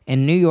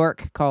 In New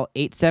York, call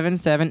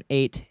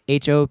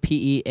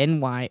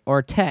 877-8-HOPENY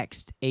or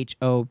text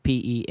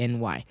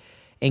HOPENY.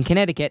 In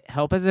Connecticut,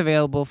 help is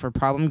available for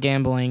problem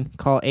gambling.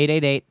 Call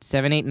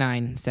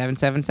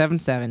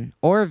 888-789-7777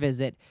 or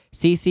visit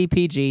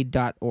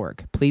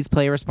ccpg.org. Please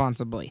play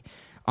responsibly.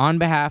 On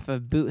behalf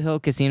of Boot Hill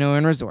Casino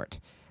and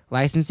Resort.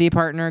 Licensee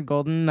partner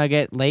Golden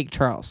Nugget Lake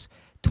Charles.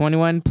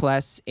 21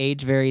 plus,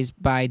 age varies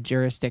by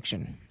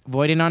jurisdiction.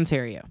 Void in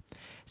Ontario.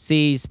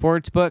 See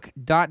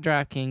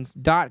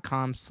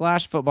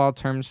sportsbook.draftkings.com/football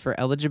terms for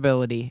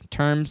eligibility,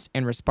 terms,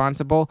 and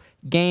responsible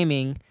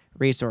gaming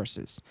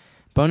resources.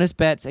 Bonus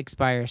bets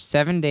expire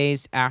 7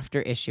 days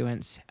after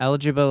issuance.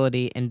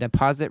 Eligibility and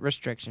deposit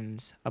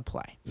restrictions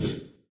apply.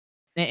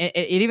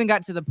 It even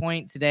got to the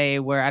point today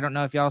where, I don't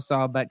know if y'all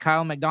saw, but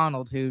Kyle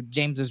McDonald, who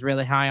James was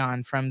really high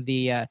on from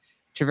the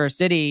Traverse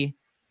City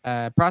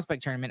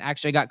prospect tournament,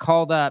 actually got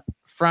called up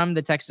from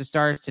the Texas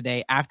Stars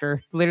today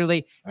after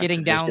literally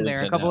getting down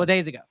there a couple of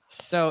days ago.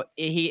 So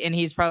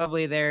he's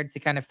probably there to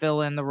kind of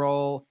fill in the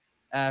role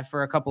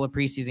for a couple of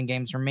preseason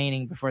games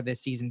remaining before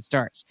this season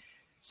starts.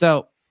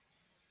 So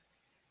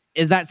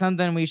is that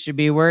something we should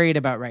be worried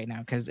about right now?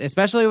 Because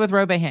especially with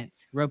Robe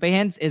Hintz. Robe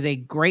Hintz is a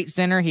great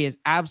center. He is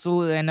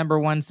absolutely a number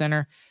one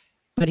center,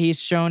 but he's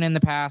shown in the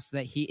past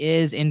that he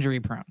is injury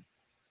prone.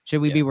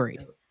 Should we be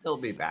worried? He'll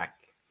be back.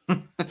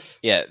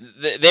 Yeah,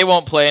 they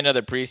won't play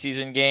another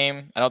preseason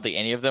game. I don't think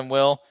any of them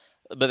will,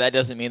 but that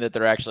doesn't mean that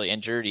they're actually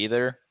injured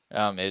either.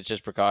 It's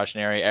just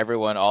precautionary.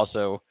 Everyone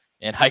also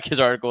in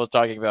Heike's article is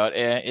talking about,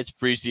 it's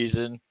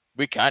preseason.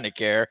 We kind of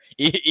care.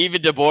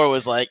 Even DeBoer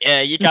was like,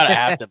 you kind of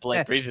have to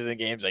play preseason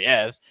games, I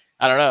guess.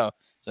 I don't know.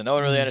 So no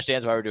one really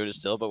understands why we're doing it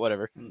still, but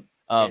whatever.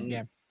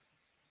 Yeah.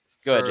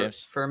 Go ahead,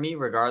 James. For me,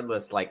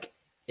 regardless, like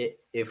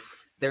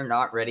if they're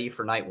not ready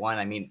for night one,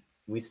 I mean,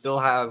 we still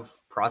have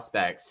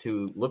prospects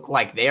who look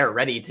like they are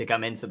ready to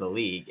come into the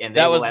league, and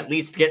they will at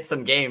least get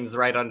some games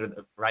right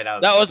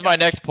out. That was my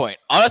next point.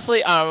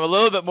 Honestly, I'm a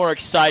little bit more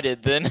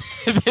excited than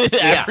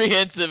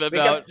apprehensive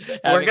about.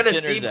 We're going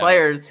to see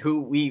players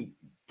who we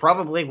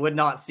probably would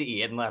not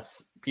see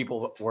unless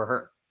people were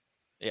hurt.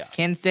 Yeah.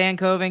 Can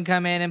Stankoven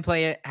come in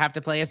and have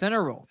to play a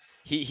center role?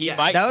 He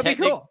might. That would be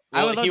cool.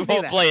 Well, he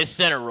won't play a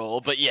center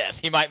role, but yes,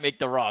 he might make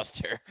the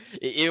roster.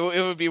 It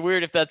would be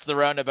weird if that's the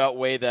roundabout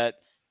way that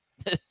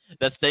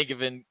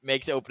Stankoven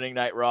makes opening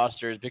night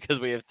rosters because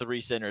we have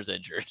 3 centers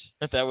injured.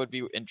 That would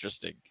be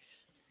interesting.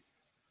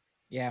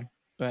 Yeah,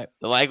 but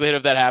the likelihood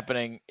of that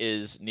happening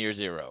is near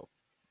zero.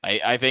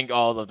 I think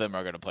all of them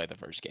are going to play the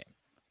first game.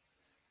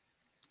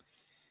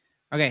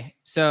 Okay,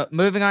 so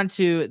moving on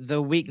to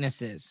the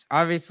weaknesses.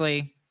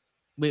 Obviously,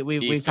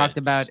 we've talked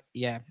about,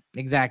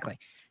 exactly.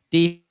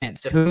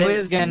 Defense. Who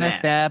is going to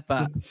step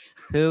up?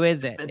 Who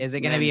is it? Is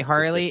it going to be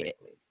Harley?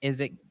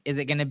 Is it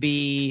going to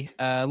be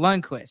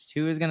Lundqvist?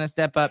 Who is going to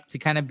step up to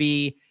kind of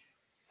be,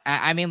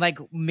 I mean, like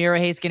Miro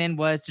Heiskanen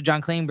was to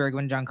John Klingberg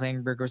when John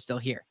Klingberg was still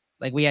here.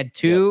 Like we had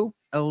 2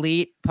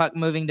 elite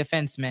puck-moving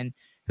defensemen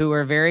who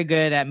were very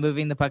good at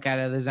moving the puck out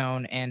of the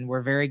zone and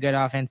were very good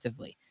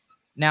offensively.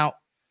 Now,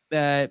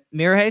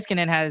 Miro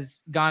Heiskanen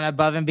has gone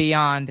above and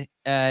beyond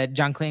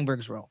John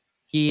Klingberg's role.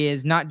 He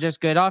is not just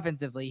good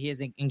offensively; he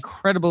is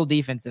incredible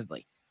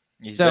defensively.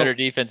 He's better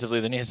defensively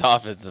than he is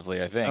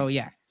offensively, I think. Oh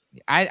yeah,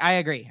 I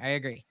agree.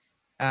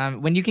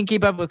 When you can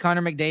keep up with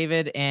Connor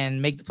McDavid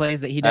and make the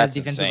plays that he does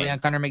defensively on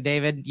Connor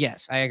McDavid,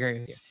 yes, I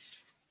agree with you.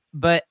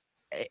 But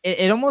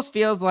it almost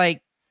feels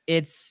like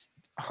it's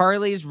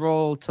Harley's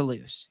role to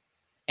lose,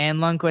 and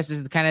Lundqvist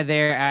is kind of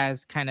there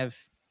as kind of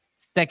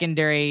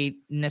secondary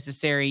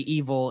necessary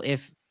evil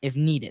if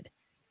needed.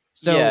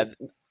 So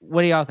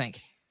what do y'all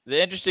think?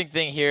 The interesting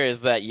thing here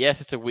is that, yes,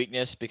 it's a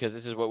weakness because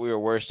this is what we were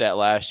worst at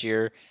last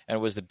year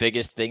and was the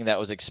biggest thing that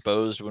was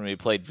exposed when we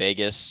played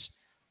Vegas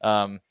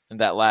in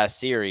that last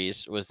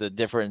series was the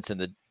difference in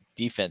the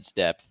defense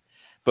depth.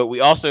 But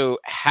we also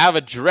have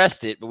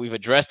addressed it, but we've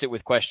addressed it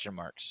with question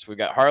marks. We've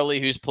got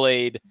Harley, who's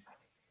played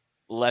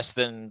less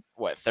than,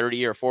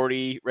 30 or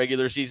 40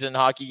 regular season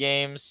hockey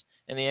games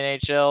in the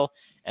NHL.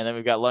 And then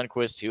we've got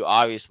Lundqvist, who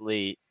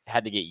obviously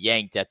had to get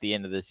yanked at the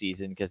end of the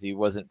season because he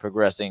wasn't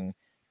progressing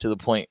to the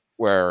point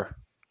where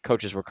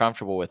coaches were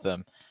comfortable with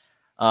them.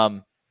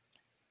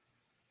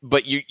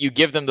 But you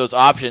give them those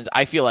options.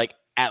 I feel like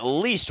at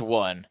least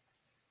one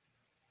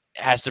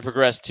has to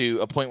progress to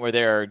a point where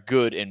they're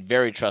good and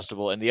very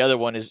trustable, and the other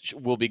one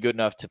will be good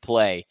enough to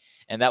play,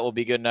 and that will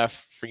be good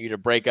enough for you to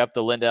break up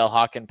the Lindell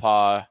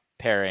Hakanpää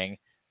pairing,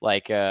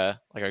 like our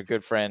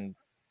good friend.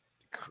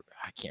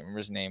 I can't remember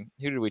his name.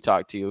 Who did we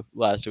talk to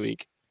last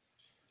week?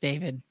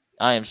 David.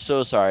 I am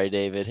so sorry,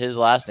 David. His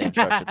last name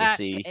starts with a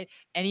C.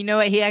 And you know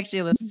what? He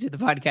actually listens to the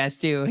podcast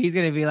too. He's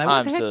gonna be like, what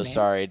I'm the heck, so man?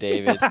 sorry,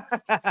 David.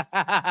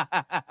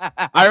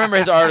 I remember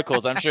his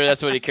articles. I'm sure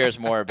that's what he cares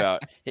more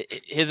about.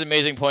 His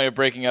amazing point of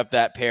breaking up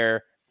that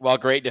pair, while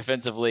great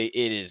defensively,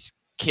 it is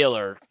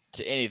killer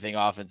to anything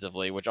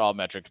offensively, which all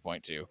metrics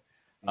point to.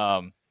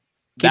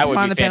 That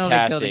would be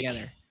fantastic.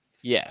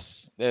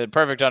 Yes,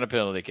 perfect on a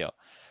penalty kill.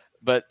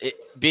 But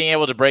being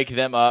able to break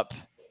them up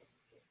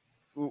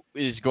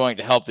is going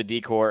to help the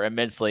decor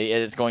immensely.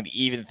 It's going to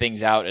even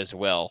things out as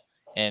well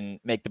and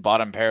make the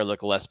bottom pair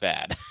look less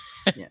bad.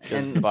 Yeah,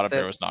 Because the bottom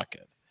pair was not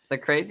good. The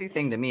crazy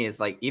thing to me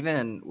is, like,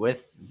 even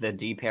with the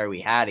D pair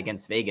we had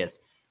against Vegas,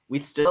 we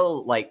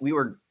still, like, we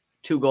were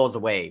 2 goals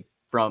away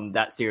from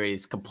that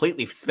series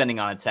completely spinning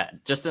on its head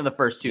just in the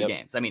first 2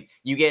 games. I mean,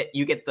 you get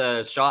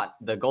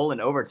the goal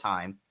in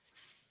overtime,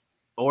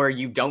 or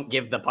you don't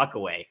give the puck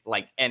away.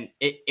 Like, and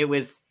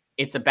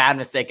it's a bad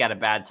mistake at a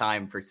bad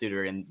time for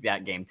Suter in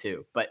that game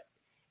too. But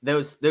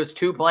those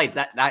 2 plays,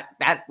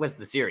 that was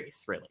the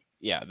series, really.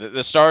 Yeah,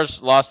 the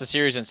Stars lost the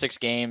series in 6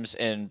 games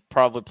and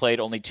probably played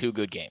only 2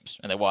 good games,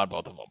 and they won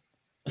both of them.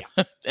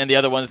 Yeah. And the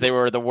other ones, they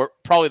were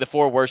probably the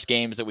 4 worst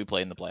games that we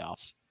played in the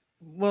playoffs.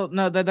 Well,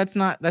 no, that's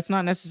not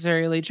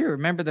necessarily true.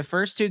 Remember, the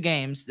first 2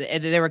 games,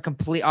 they were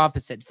complete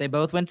opposites. They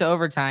both went to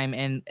overtime,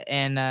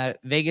 and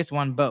Vegas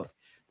won both.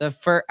 The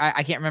first,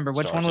 I can't remember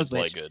which Stars one was did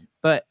play which, good.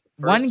 but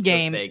First one was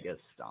game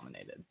Vegas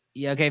dominated.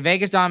 Yeah, okay.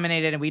 Vegas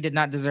dominated, and we did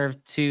not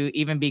deserve to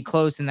even be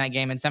close in that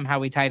game, and somehow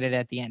we tied it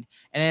at the end.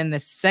 And in the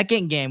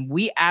second game,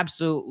 we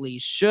absolutely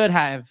should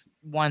have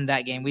won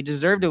that game. We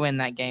deserved to win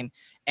that game,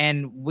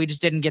 and we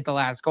just didn't get the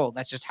last goal.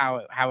 That's just how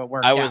it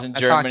worked. I was in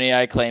Germany.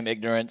 I claim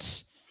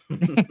ignorance.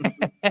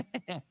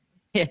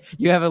 Yeah,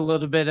 you have a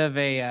little bit of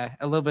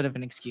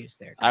an excuse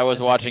there. I was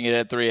watching it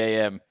at 3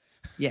 a.m.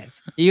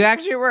 Yes, you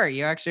actually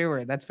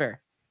were. That's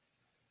fair.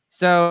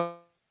 So,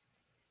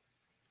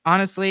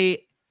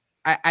 honestly,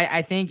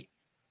 I think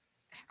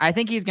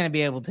he's going to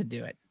be able to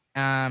do it.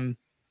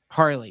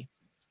 Harley,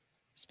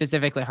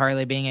 specifically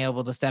Harley, being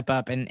able to step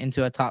up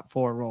into a top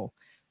 4 role.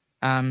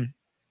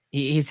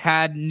 He's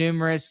had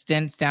numerous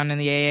stints down in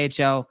the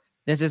AHL.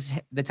 This is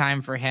the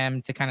time for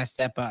him to kind of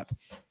step up.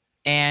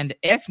 And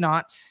if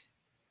not,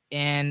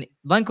 and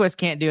Lundqvist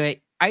can't do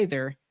it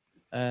either,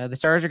 the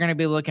Stars are going to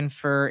be looking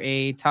for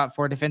a top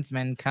 4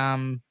 defenseman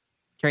come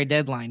trade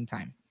deadline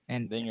time.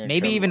 And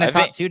maybe even a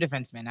top 2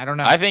 defenseman. I don't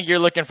know. I think you're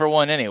looking for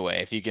one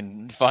anyway, if you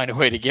can find a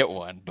way to get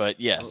one. But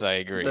yes, I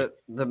agree.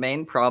 The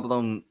main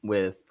problem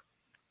with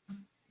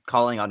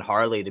calling on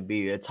Harley to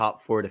be a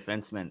top 4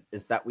 defenseman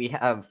is that we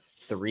have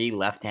 3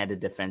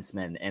 left-handed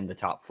defensemen in the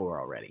top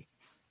 4 already.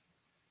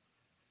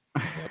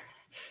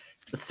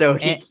 So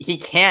he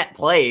can't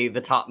play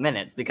the top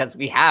minutes because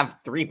we have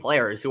 3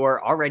 players who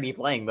are already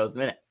playing those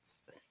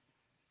minutes.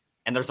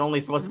 And there's only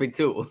supposed to be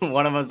 2.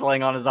 One of them's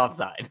playing on his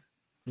offside.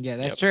 Yeah,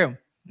 that's true.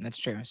 That's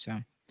true.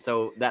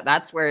 So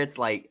that's where it's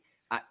like,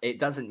 it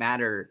doesn't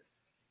matter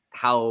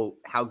how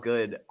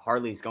good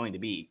Harley's going to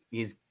be.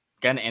 He's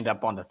going to end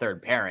up on the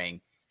 3rd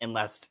pairing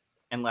unless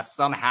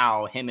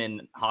somehow him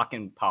and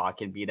Hakanpää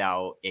can beat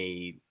out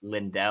a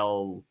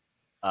Lindell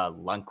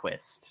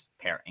Lundqvist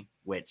pairing,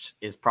 which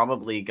is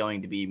probably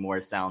going to be more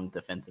sound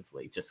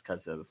defensively just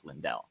because of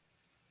Lindell.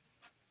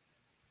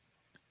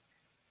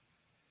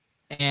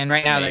 And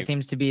right now that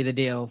seems to be the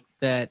deal,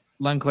 that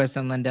Lundqvist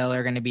and Lindell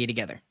are going to be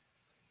together.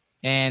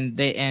 And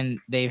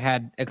they've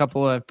had a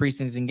couple of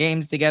preseason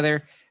games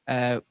together.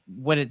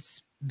 What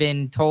it's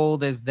been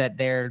told is that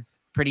they're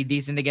pretty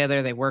decent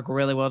together. They work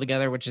really well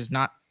together, which is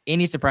not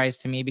any surprise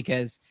to me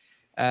because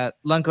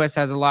Lundqvist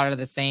has a lot of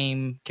the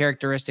same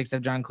characteristics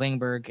of John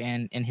Klingberg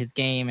and in his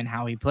game and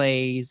how he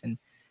plays and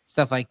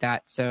stuff like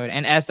that. So,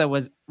 and Esa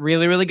was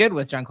really, really good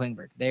with John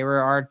Klingberg. They were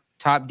our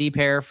top D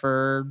pair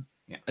for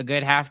a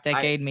good half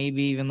decade,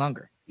 maybe even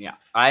longer. Yeah,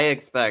 I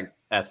expect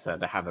Esa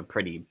to have a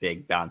pretty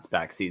big bounce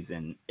back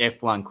season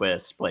if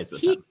Lundqvist plays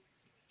with him.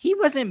 He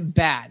wasn't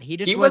bad. He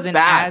just wasn't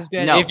as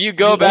good. No. If you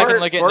go back and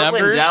look at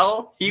numbers,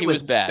 Lindell, he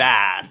was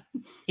bad.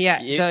 Yeah.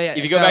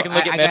 If you go back and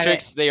look at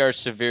metrics, they are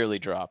severely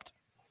dropped.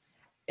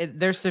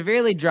 They're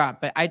severely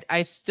dropped, but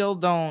I still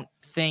don't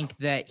think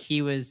that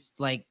he was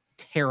like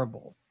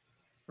terrible,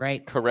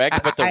 right?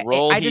 Correct, but the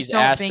role he's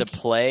asked to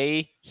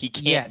play, he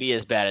can't be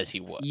as bad as he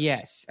was.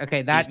 Yes. Okay.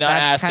 He's not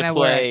that's asked to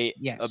play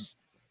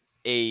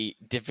a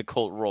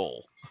difficult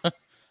role.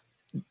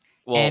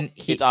 Well,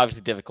 it's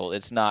obviously difficult.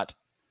 It's not,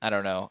 I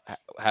don't know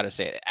how to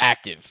say it,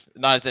 active.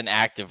 Not as an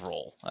active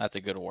role. That's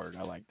a good word.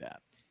 I like that.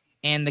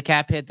 And the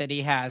cap hit that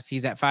he has,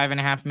 he's at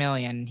 $5.5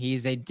 million.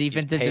 He's a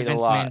defensive defenseman. A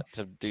lot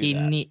to do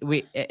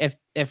that.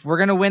 If we're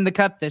gonna win the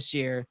cup this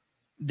year,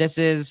 this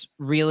is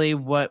really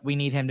what we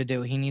need him to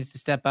do. He needs to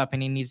step up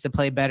and he needs to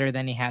play better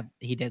than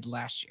he did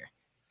last year.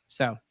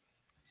 So,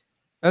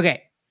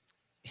 okay.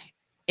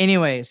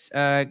 Anyways,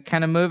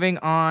 kind of moving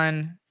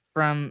on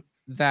from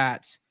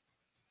that.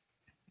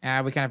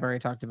 We kind of already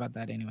talked about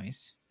that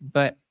anyways.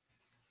 But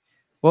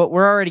Well,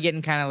 we're already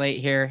getting kind of late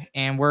here,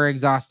 and we're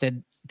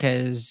exhausted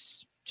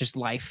because just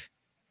life.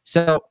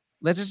 So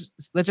let's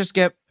just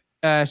skip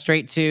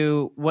straight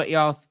to what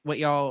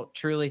y'all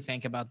truly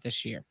think about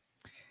this year.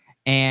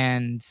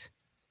 And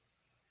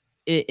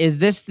is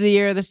this the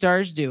year the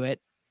Stars do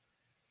it?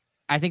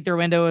 I think their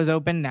window is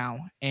open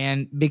now,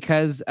 and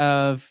because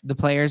of the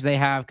players they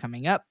have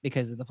coming up,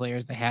 because of the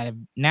players they have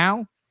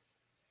now,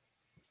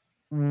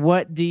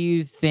 what do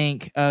you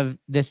think of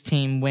this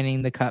team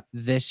winning the cup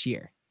this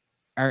year?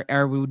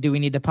 Do we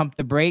need to pump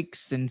the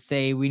brakes and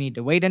say we need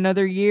to wait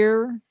another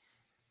year?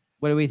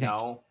 What do we think?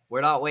 No,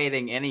 we're not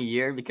waiting any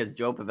year because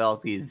Joe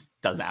Pavelski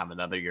doesn't have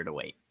another year to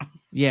wait.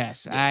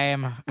 Yes,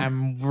 I'm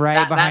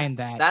right behind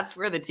that. That's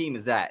where the team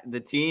is at. The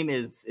team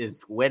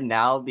is win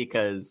now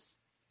because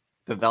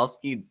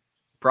Pavelski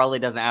probably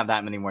doesn't have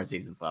that many more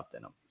seasons left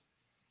in him.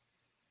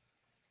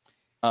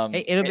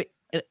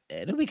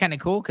 It'll be kind of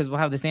cool because we'll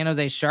have the San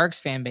Jose Sharks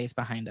fan base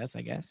behind us,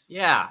 I guess.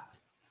 Yeah,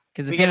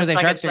 because the San Jose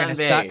Sharks are going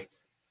to suck.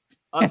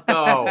 Let's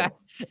go.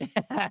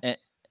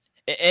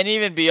 And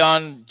even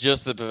beyond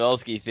just the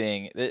Pavelski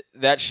thing,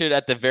 that should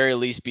at the very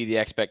least be the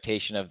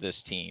expectation of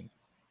this team.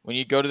 When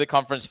you go to the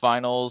conference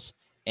finals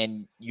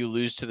and you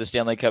lose to the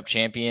Stanley Cup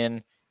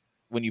champion,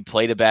 when you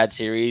played a bad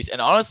series, and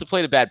honestly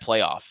played a bad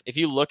playoff. If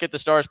you look at the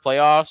Stars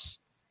playoffs,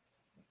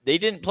 they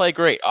didn't play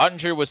great.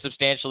 Ottinger was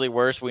substantially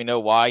worse. We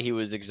know why. He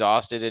was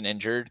exhausted and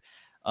injured.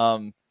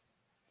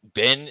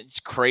 Ben's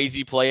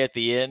crazy play at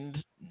the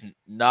end,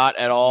 not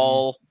at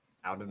all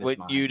Out of his what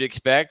mind. you'd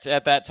expect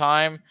at that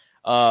time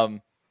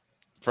from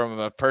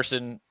a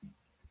person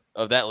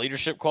of that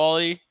leadership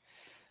quality.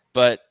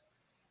 But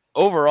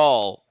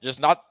overall, just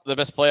not the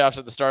best playoffs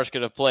that the Stars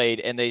could have played,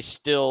 and they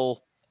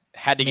still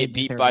had to get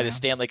beat by the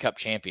Stanley Cup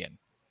champion,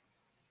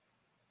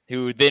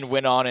 who then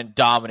went on and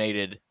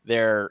dominated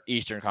their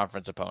Eastern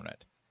Conference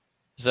opponent.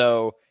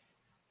 So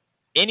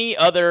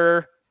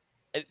the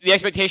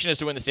expectation is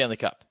to win the Stanley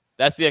Cup.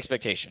 That's the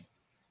expectation.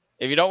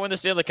 If you don't win the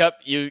Stanley Cup,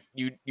 you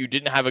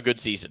didn't have a good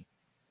season.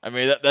 I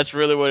mean, that's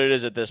really what it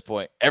is at this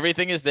point.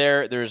 Everything is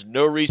there. There's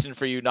no reason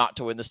for you not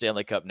to win the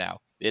Stanley Cup now.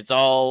 It's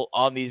all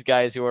on these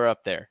guys who are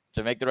up there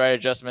to make the right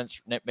adjustments,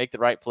 make the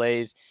right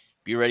plays,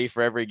 be ready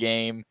for every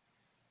game.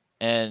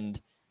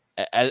 And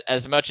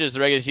as much as the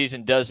regular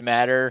season does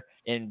matter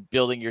in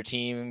building your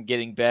team,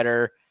 getting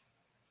better,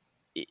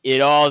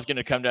 it all is going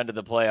to come down to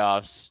the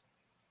playoffs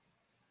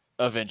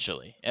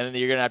eventually. And then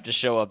you're going to have to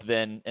show up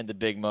then in the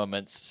big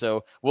moments.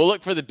 So we'll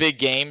look for the big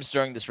games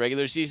during this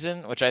regular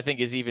season, which I think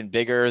is even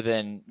bigger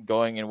than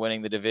going and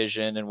winning the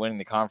division and winning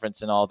the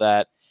conference and all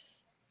that.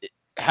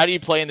 How do you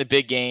play in the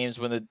big games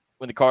when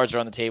the cards are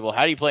on the table?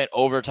 How do you play in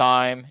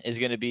overtime is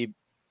going to be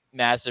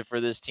massive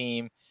for this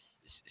team.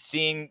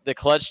 Seeing the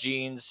clutch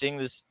genes, seeing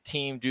this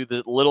team do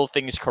the little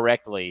things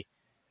correctly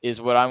is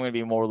what I'm going to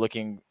be more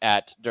looking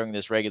at during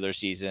this regular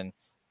season,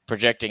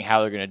 projecting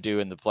how they're going to do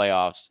in the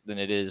playoffs than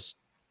it is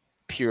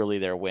purely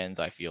their wins,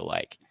 I feel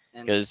like.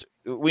 Because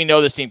we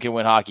know this team can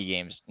win hockey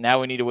games.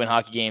 Now we need to win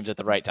hockey games at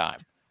the right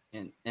time.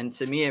 And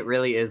to me, it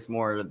really is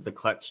more the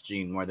clutch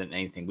gene more than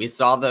anything. We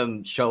saw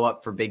them show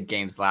up for big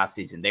games last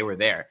season. They were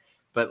there.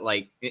 But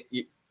like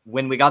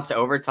when we got to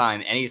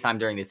overtime, anytime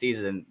during the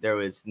season, there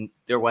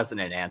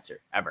wasn't an answer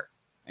ever.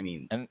 I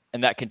mean,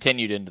 and that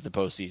continued into the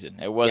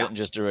postseason. It wasn't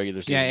just a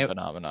regular season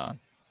phenomenon.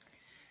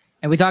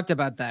 And we talked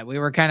about that. We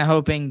were kind of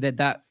hoping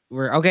that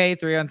we're okay.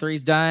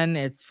 3-on-3's done.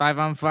 It's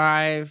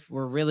 5-on-5.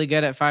 We're really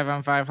good at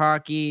 5-on-5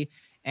 hockey,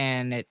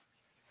 and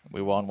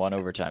we won one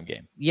overtime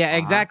game. Yeah,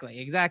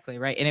 exactly,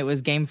 right. And it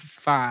was game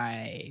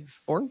 5,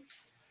 4,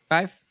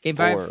 5, game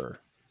 5.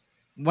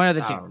 One of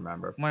the two. I don't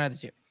remember. One of the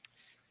two.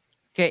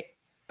 Okay.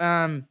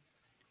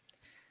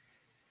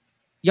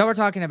 Y'all were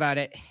talking about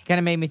it. Kind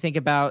of made me think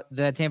about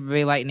the Tampa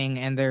Bay Lightning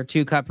and their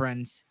 2 cup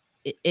runs.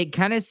 It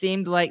kind of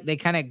seemed like they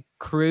kind of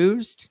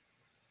cruised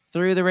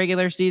through the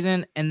regular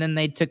season, and then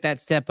they took that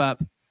step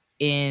up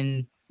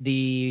in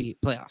the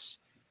playoffs.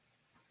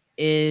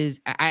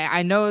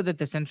 I know that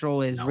the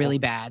Central is really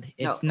bad.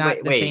 It's not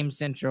the same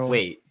Central.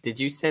 Wait, did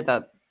you say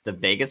that the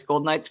Vegas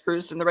Golden Knights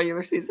cruised in the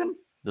regular season?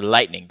 The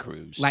Lightning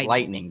cruise.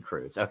 Lightning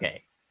cruise.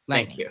 Okay.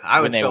 Lightning. Thank you. I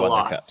was so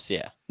lost. Cups,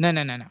 yeah.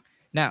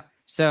 No.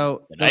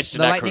 So the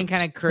Lightning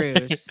kind of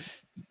cruised.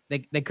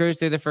 They cruised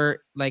through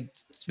the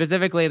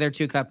specifically their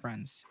 2 cup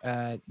runs.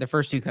 The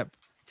first 2 cup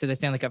to the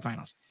Stanley Cup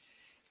Finals.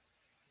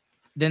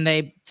 Then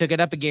they took it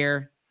up a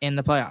gear in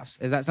the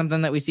playoffs. Is that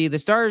something that we see the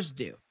Stars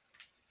do?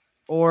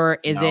 Or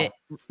is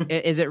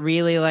it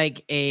really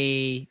like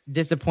a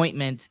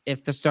disappointment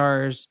if the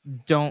Stars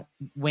don't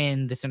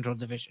win the Central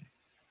Division?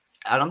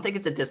 I don't think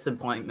it's a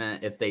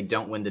disappointment if they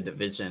don't win the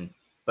division,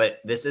 but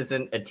this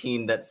isn't a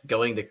team that's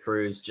going to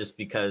cruise just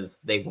because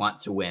they want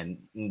to win.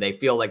 They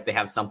feel like they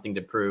have something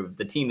to prove.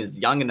 The team is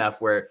young enough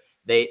where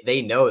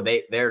they know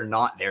they're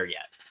not there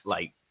yet.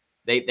 Like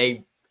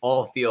they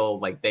all feel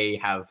like they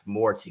have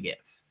more to give,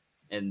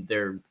 and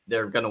they're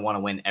going to want to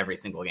win every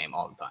single game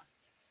all the time.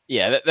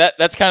 Yeah,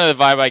 that's kind of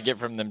the vibe I get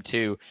from them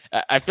too.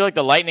 I feel like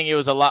the Lightning, it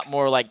was a lot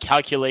more like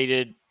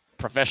calculated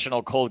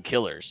professional cold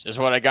killers is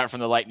what I got from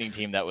the Lightning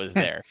team that was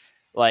there.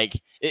 Like,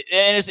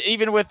 and it's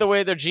even with the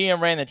way their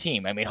GM ran the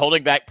team. I mean,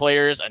 holding back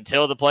players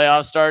until the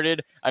playoffs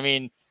started. I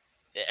mean,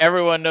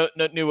 everyone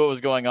knew what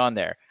was going on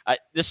there.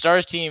 The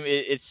Stars team,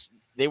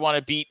 they want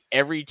to beat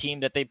every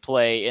team that they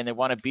play, and they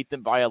want to beat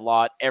them by a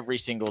lot every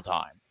single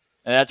time.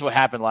 And that's what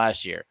happened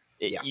last year.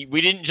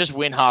 We didn't just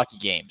win hockey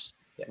games.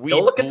 Yeah. We Go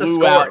look at the blew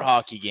scores. out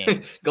hockey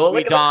games. Go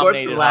look at the scores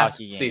dominated from last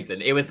hockey games.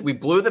 season. It was we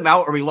blew them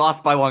out or we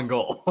lost by 1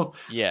 goal.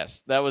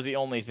 Yes, that was the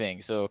only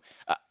thing. So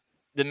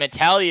the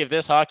mentality of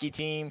this hockey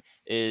team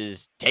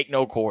is take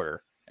no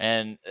quarter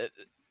and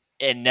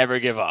never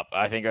give up.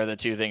 I think are the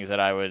two things that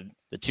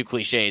the two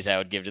cliches I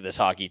would give to this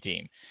hockey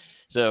team.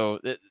 So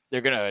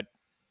they're going to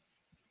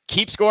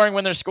keep scoring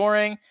when they're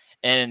scoring.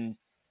 And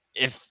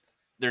if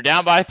they're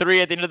down by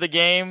 3 at the end of the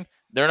game,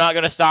 they're not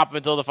going to stop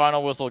until the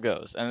final whistle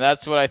goes. And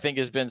that's what I think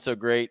has been so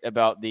great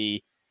about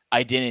the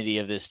identity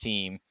of this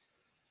team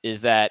is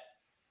that's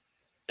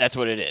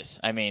what it is.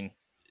 I mean,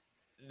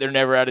 they're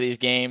never out of these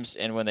games.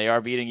 And when they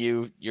are beating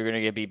you, you're going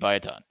to get beat by a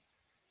ton.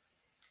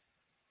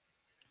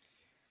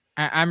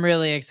 I'm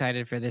really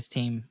excited for this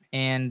team.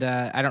 And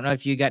I don't know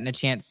if you gotten a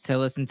chance to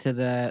listen to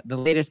the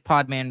latest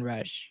Podman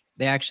Rush.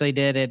 They actually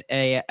did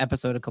a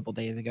episode a couple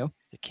days ago.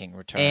 The King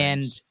returns.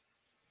 And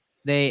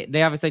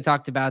they obviously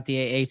talked about the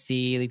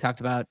AAC. They talked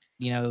about,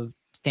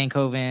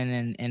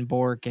 Stankoven and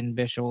Bork and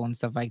Bischel and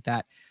stuff like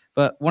that.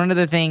 But one of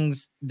the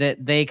things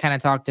that they kind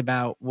of talked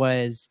about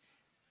was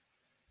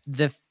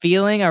the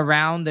feeling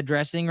around the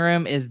dressing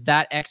room is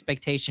that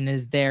expectation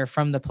is there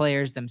from the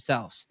players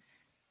themselves.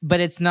 But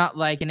it's not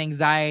like an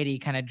anxiety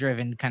kind of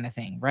driven kind of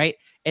thing, right?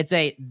 It's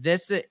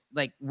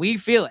we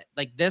feel it.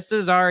 Like, this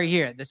is our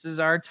year. This is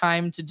our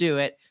time to do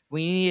it.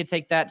 We need to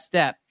take that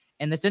step.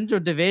 And the Central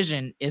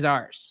Division is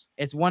ours.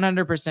 It's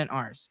 100%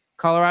 ours.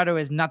 Colorado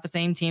is not the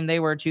same team they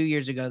were 2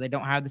 years ago. They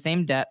don't have the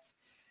same depth.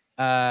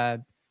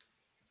 And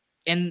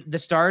the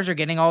Stars are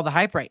getting all the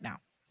hype right now.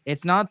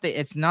 It's not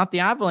the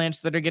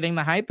Avalanche that are getting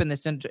the hype in the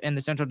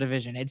Central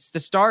Division. It's the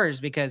Stars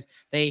because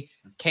they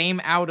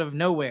came out of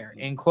nowhere,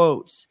 in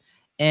quotes,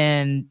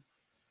 and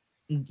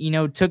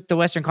took the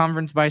Western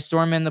Conference by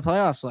storm in the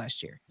playoffs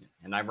last year.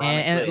 And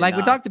ironically, and like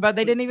we talked about,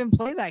 they didn't even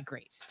play that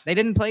great. They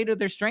didn't play to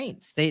their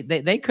strengths.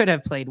 They could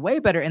have played way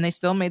better, and they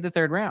still made the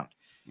third round.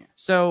 Yeah.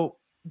 So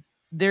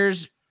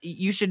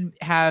you should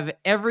have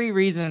every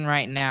reason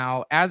right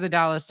now, as a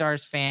Dallas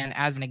Stars fan,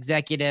 as an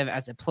executive,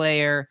 as a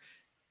player,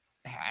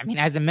 I mean,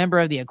 as a member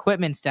of the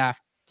equipment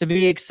staff, to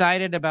be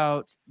excited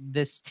about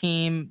this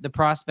team, the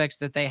prospects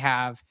that they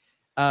have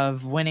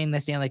of winning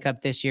the Stanley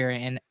Cup this year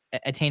and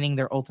attaining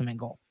their ultimate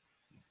goal.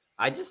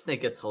 I just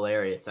think it's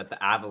hilarious that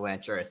the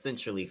Avalanche are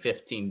essentially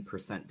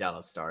 15%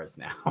 Dallas Stars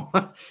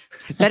now.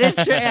 That is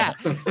true. Yeah.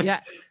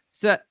 Yeah.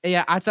 So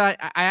yeah, I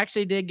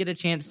actually did get a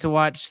chance to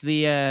watch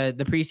the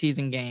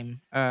preseason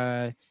game.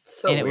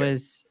 So and weird.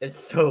 it's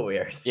so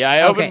weird. Yeah,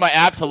 I opened my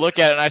app to look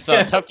at it, and I saw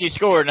Tufte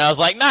scored, and I was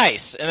like,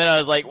 nice. And then I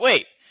was like,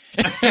 wait,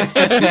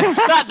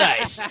 not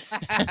nice.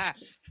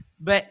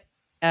 But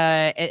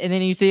and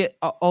then you see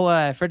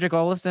Frederick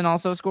Olofsson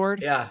also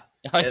scored. Yeah,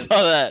 I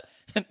saw that.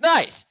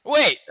 Nice.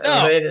 Wait,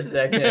 no. Wait a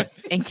second.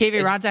 And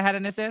KV Ranta had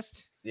an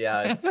assist.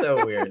 Yeah, it's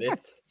so weird.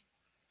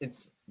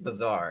 It's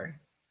bizarre.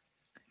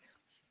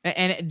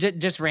 And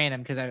just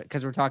random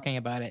because we're talking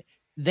about it.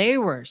 They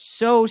were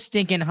so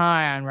stinking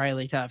high on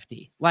Riley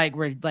Tufte,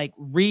 we're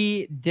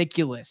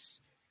ridiculous,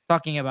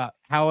 talking about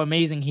how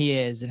amazing he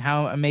is and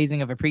how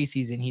amazing of a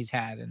preseason he's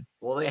had. And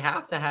well, they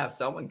have to have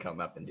someone come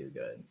up and do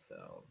good.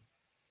 So,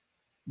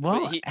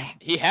 well,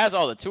 he has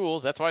all the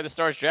tools. That's why the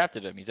Stars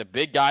drafted him. He's a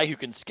big guy who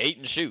can skate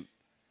and shoot.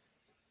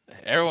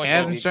 Everyone's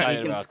going to be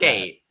excited about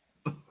skate.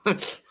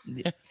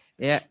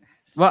 Yeah.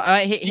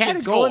 Well, he had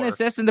a goal and score.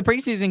 assist in the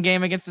preseason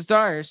game against the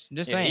Stars.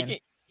 Just saying.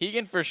 He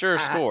can for sure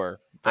score,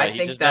 but I he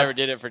think just never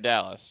did that's- it for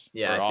Dallas.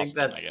 Yeah, or I think Austin,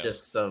 that's guess.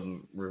 just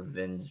some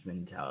revenge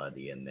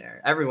mentality in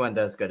there. Everyone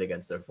does good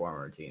against their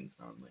former teams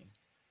normally.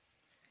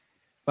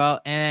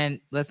 Well, and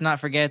let's not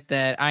forget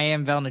that I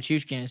am Val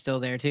Nichushkin is still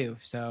there too.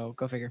 So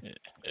go figure.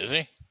 Is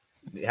he?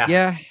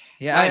 Yeah,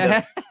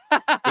 Yeah.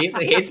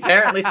 he's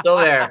apparently still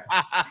there.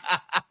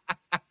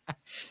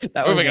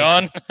 That was Moving good.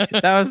 on.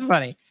 That was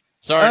funny.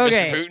 Sorry,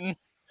 Okay. Mr. Putin.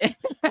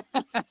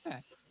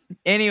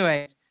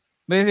 Anyways,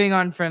 moving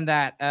on from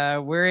that,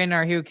 we're in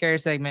our Who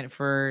Cares segment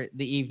for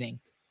the evening.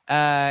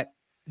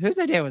 Whose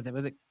idea was it?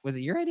 Was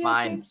it your idea?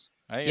 Mine. James?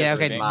 I think Yeah. it's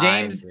the Okay, same. Mine.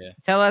 James, Yeah.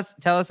 tell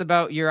us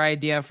about your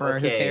idea for our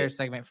Who Okay, Cares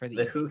segment for the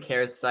The evening. Who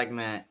Cares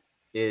segment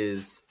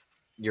is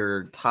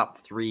your top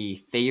 3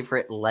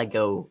 favorite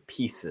Lego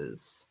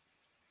pieces.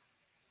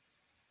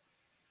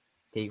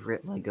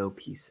 Favorite Lego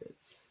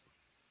pieces.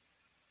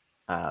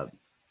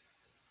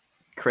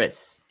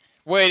 Chris,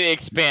 Way to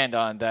expand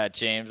on that,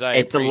 James.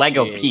 it's a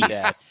Lego appreciate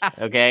piece.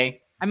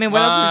 Okay, I mean,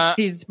 what else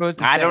is he supposed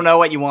to say? I don't know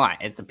what you want.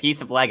 It's a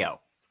piece of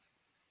Lego.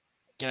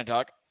 Can I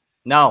talk?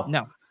 No,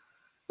 No.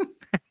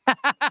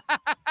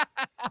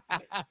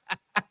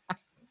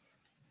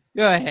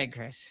 Go ahead,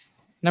 Chris.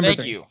 Number Thank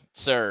 3. you,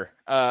 sir.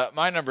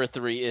 My number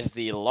 3 is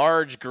the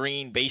large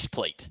green base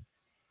plate.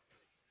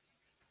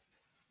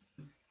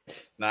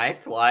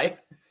 Nice. Why?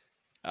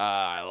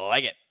 I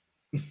like it.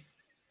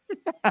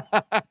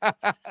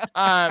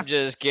 I'm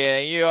just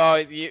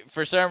kidding.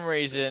 For some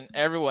reason,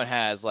 everyone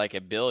has like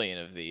a billion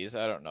of these.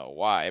 I don't know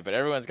why, but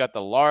everyone's got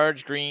the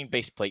large green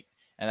base plate,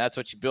 and that's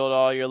what you build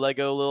all your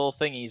Lego little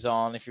thingies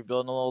on. If you're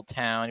building a little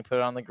town, you put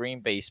it on the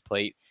green base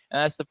plate,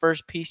 and that's the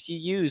first piece you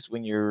use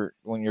when you're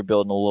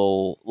building a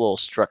little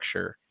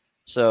structure.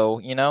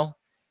 So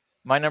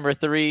my number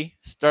 3,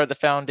 start the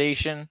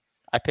foundation.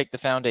 I picked the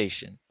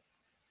foundation.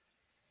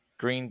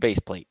 Green base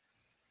plate.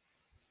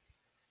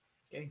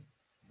 Okay,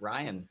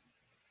 Ryan.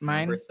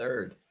 Mine. Number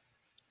 3rd.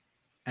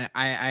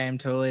 I am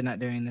totally not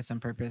doing this on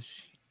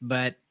purpose,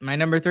 but my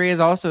number 3 is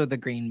also the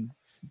green.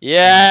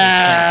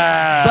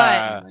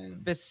 Yeah. But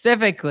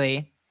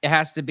specifically, it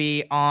has to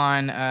be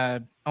on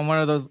one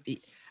of those.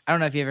 I don't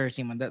know if you've ever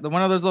seen one. The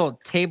one of those little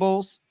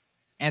tables,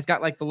 and it's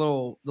got like the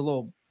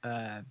little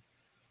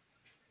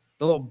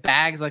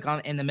bags like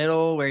in the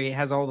middle where it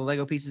has all the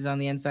Lego pieces on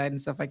the inside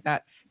and stuff like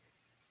that.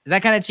 Is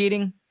that kind of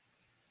cheating?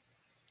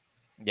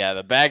 Yeah,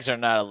 the bags are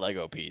not a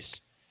Lego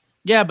piece.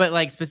 Yeah, but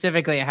like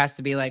specifically, it has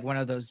to be like one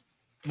of those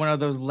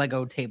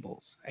Lego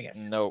tables, I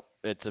guess. Nope,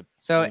 it's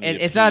not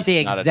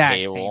the not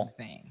exact same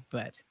thing,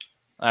 but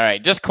all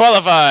right,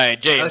 disqualify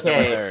James.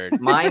 Okay, Number 3rd.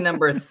 my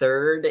number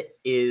 3rd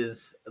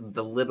is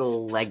the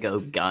little Lego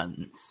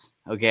guns.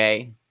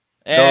 Okay.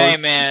 Hey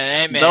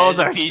man, those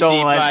are PC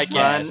so much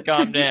podcast. fun.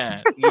 Calm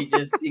down.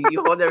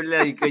 you hold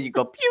it, you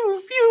go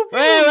pew pew pew.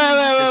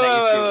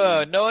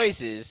 Whoa.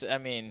 Noises. I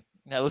mean,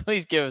 at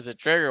least give us a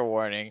trigger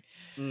warning.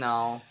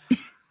 No.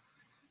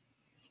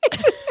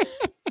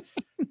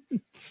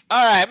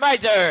 All right, my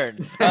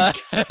turn.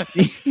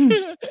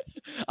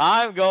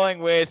 I'm going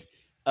with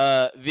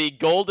the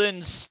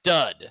golden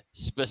stud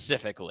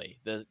specifically,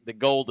 the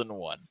golden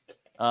one.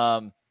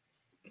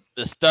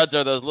 The studs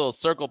are those little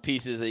circle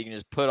pieces that you can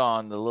just put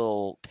on the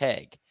little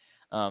peg.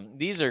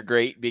 These are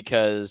great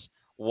because,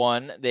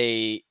 one,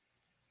 they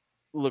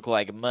look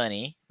like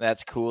money.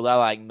 That's cool. I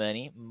like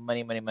money.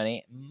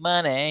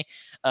 Money.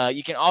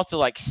 You can also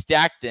like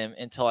stack them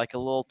into like a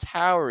little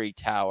towery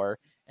tower,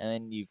 and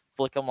then you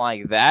flick them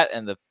like that,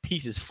 and the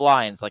pieces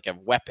fly, and it's like a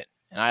weapon.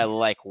 And I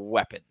like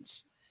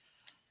weapons.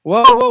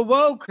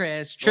 Whoa,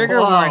 Chris! Trigger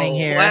warning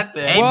here.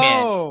 Weapon. Hey,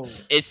 Whoa. man,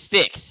 it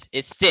sticks.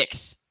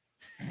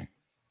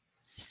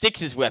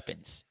 Sticks as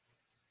weapons.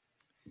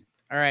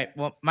 All right.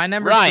 Well, my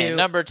number Ryan, 2.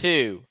 number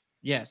 2.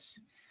 Yes,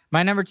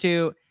 my number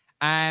 2.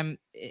 Again,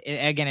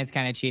 it's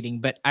kind of cheating,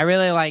 but I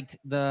really liked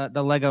the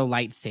Lego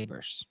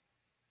lightsabers.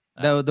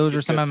 Though those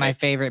are some of my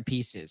favorite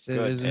pieces. It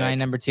was my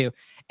number 2,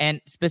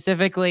 and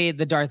specifically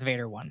the Darth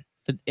Vader one.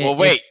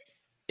 Wait,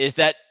 is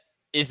that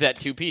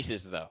 2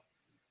 pieces though?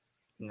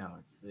 No,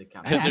 it's the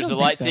because there's a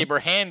lightsaber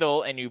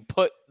handle, and you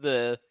put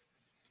the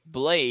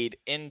blade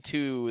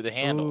into the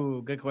handle.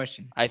 Ooh, good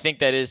question. I think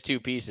that is 2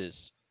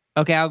 pieces.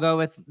 Okay, I'll go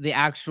with the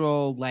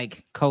actual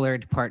like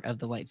colored part of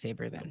the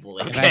lightsaber then.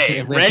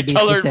 Okay, red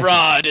colored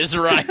rod is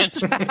Ryan's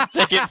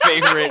second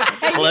favorite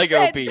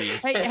Lego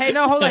piece. Hey,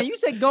 no, hold on. You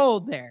said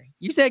gold there.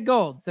 You said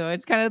gold, so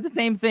it's kind of the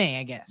same thing,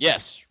 I guess.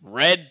 Yes,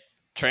 red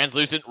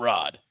translucent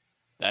rod.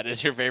 That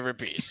is your favorite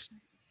piece.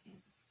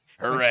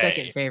 Hooray. My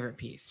second favorite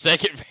piece.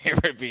 Second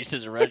favorite piece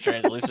is a red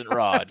translucent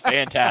rod.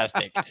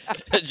 Fantastic.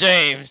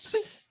 James.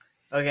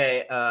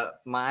 Okay,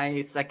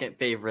 my second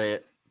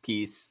favorite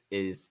piece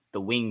is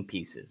the wing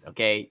pieces.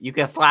 Okay, you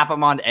can slap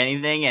them onto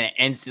anything and it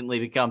instantly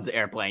becomes an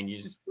airplane.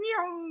 You just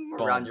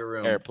around your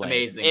room. Airplane.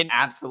 Amazing,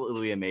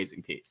 absolutely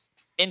amazing piece.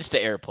 Insta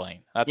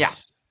airplane.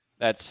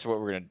 That's what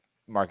we're gonna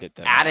market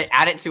them.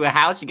 Add it to a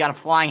house. You got a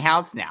flying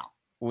house now.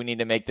 We need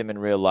to make them in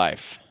real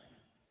life.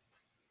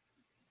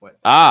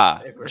 What?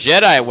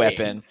 Jedi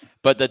weapon,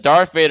 but the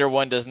Darth Vader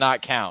one does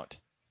not count.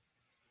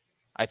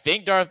 I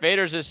think Darth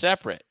Vader's is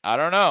separate. I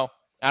don't know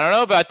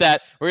about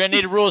that. We're going to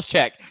need a rules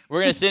check.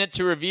 We're going to send it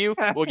to review.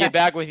 We'll get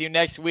back with you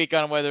next week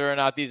on whether or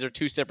not these are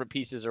 2 separate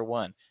pieces or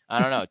one. I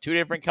don't know. 2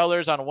 different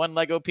colors on one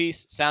Lego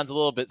piece sounds a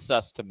little bit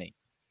sus to me.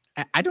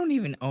 I don't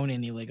even own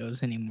any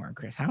Legos anymore,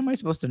 Chris. How am I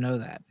supposed to know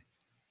that?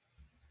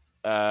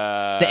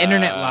 The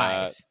internet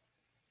lies.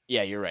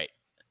 Yeah, you're right.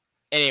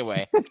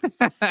 Anyway.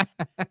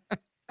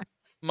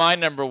 My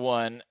number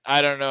 1,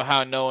 I don't know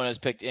how no one has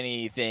picked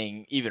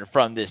anything even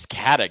from this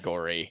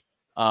category.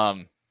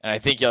 And I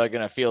think y'all are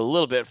going to feel a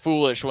little bit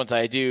foolish once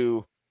I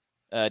do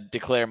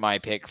declare my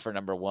pick for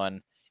number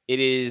 1. It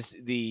is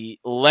the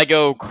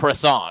Lego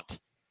croissant.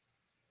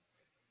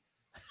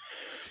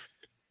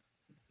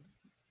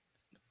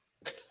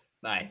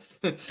 Nice.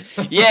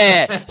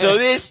 Yeah.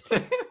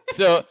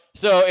 So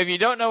if you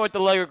don't know what the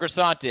Lego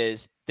croissant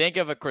is, think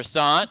of a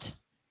croissant.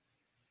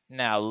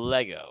 Now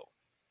Lego.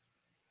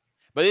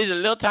 But these are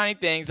little tiny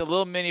things. The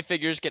little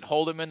minifigures can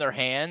hold them in their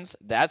hands.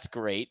 That's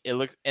great. It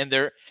looks and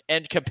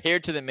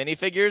compared to the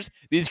minifigures,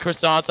 these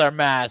croissants are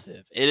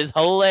massive. It is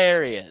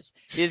hilarious.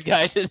 These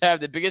guys just have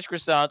the biggest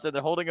croissants, and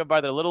they're holding them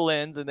by their little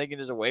ends, and they can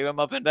just wave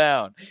them up and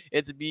down.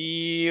 It's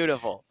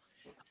beautiful.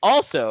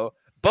 Also,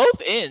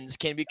 both ends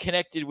can be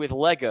connected with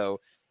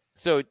Lego,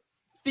 so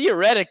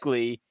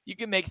theoretically, you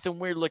can make some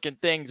weird looking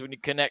things when you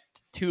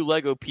connect 2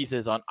 Lego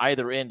pieces on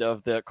either end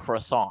of the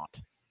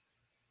croissant.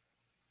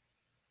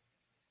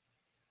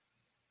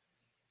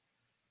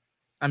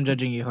 I'm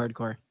judging you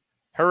hardcore.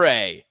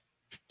 Hooray.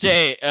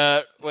 Jay,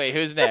 wait,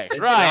 who's next?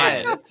 It's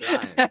Ryan. It's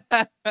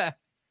Ryan.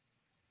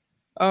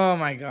 Oh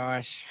my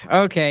gosh.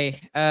 Okay.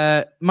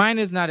 Mine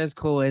is not as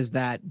cool as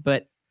that,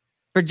 but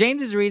for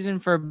James's reason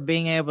for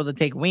being able to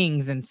take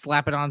wings and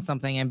slap it on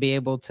something and be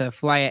able to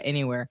fly it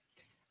anywhere,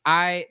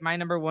 my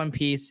number one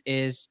piece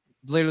is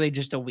literally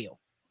just a wheel.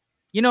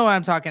 You know what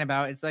I'm talking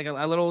about? It's like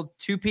a little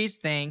 2-piece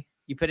thing.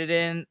 You put it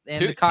in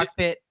the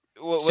cockpit.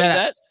 What is Shut up.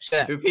 that?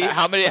 Shut up. 2 pieces.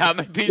 How many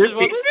pieces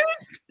was it?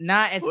 pieces?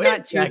 It's Who not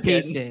is 2 checking?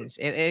 pieces.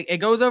 It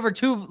goes over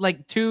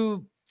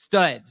two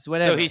studs,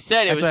 whatever. So he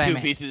said it That's was what I 2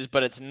 meant. pieces,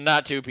 but it's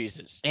not 2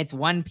 pieces. It's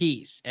 1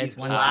 piece. He's It's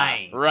one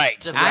lying. piece. Right.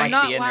 Just I'm like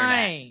not the internet.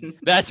 lying.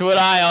 That's what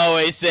I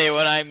always say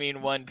when I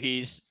mean 1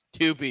 piece,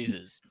 2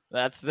 pieces.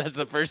 That's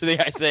the first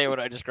thing I say when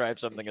I describe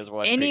something as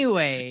 1 piece.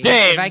 Anyway,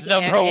 James, if I can-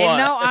 number one.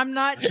 No, I'm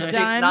not done. He's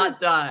not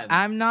done.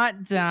 I'm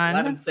not done.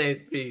 Let him say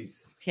his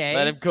piece. Okay.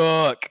 Let him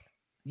cook.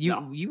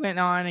 You went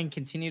on and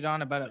continued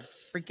on about a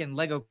freaking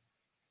Lego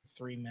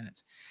 3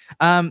 minutes.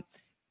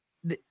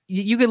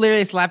 You could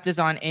literally slap this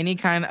on any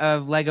kind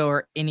of Lego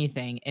or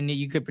anything, and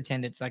you could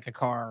pretend it's like a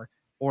car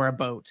or a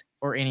boat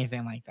or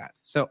anything like that.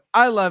 So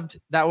I loved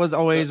that. Was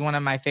always one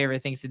of my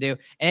favorite things to do,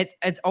 and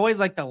it's always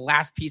like the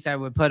last piece I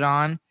would put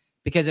on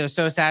because it was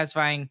so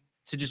satisfying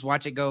to just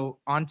watch it go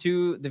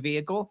onto the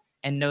vehicle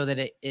and know that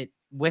it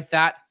with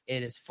that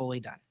it is fully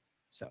done.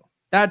 So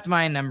that's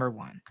my number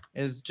one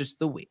is just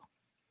the wheel.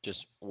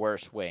 Just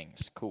worse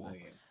wings. Cool.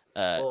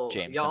 Okay.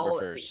 James, number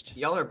first.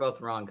 Y'all are both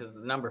wrong because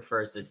the number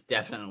first is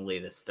definitely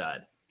the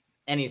stud.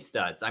 Any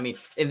studs. I mean,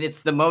 if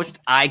it's the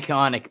most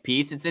iconic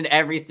piece, it's in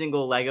every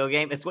single Lego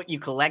game. It's what you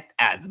collect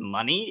as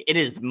money. It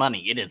is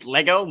money. It is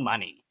Lego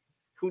money.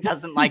 Who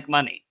doesn't like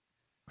money?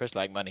 Chris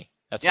like money.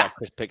 That's Yeah. why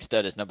Chris picked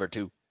stud as number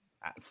 2.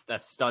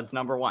 That's stud's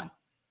number 1.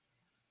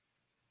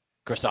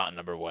 Croissant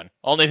number 1.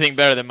 Only thing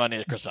better than money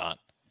is croissant.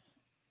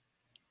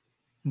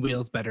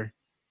 Wheels better.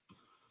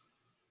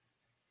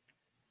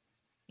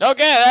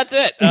 Okay, that's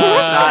it.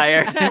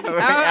 Tired. I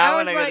I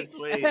was want to go like- to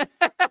sleep.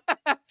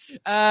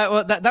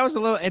 Well, that was a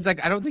little. It's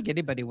like I don't think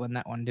anybody won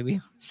that one, to be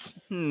honest.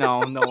 No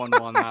one won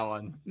that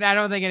one. I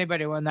don't think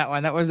anybody won that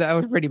one. That was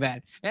pretty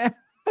bad. It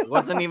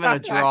wasn't even a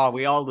draw.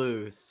 We all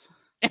lose.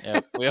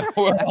 Yeah, we're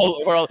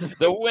all,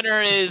 the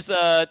winner is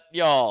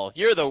y'all.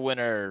 You're the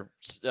winner,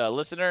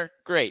 listener.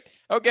 Great.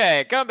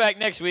 Okay, come back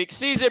next week.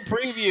 Season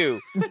preview.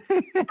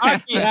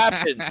 Hockey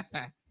happens.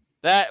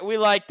 That we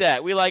like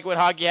that. We like when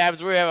hockey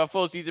happens. We have a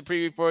full season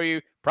preview for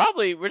you.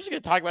 Probably we're just gonna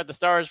talk about the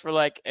Stars for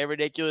like a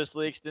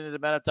ridiculously extended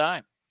amount of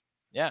time.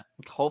 Yeah.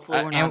 Hopefully,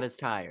 we're and- not as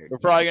tired. We're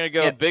probably gonna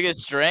go Yeah.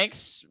 biggest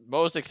strengths,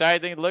 most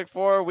exciting thing to look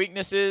for,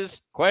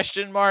 weaknesses,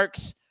 question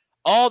marks,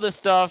 all the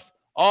stuff,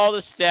 all the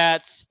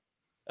stats.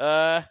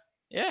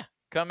 Yeah.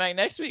 Come back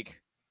next week.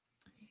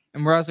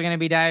 And we're also going to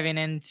be diving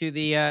into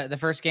the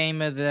first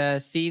game of the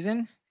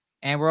season,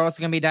 and we're also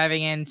going to be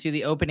diving into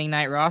the opening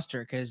night roster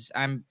because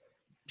I'm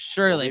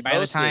surely be by the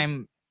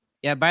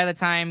posted.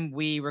 time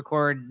we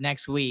record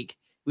next week,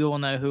 we will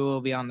know who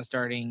will be on the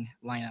starting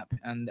lineup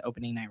and the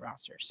opening night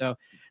roster. So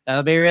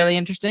that'll be really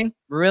interesting.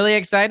 We're really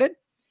excited.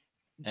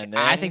 And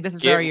I then think this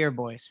is get- our year,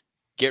 boys.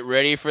 Get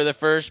ready for the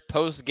first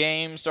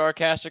post-game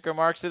Starcastic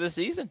remarks of the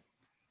season.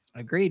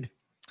 Agreed.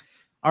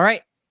 All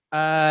right.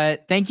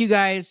 Thank you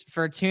guys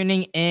for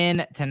tuning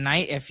in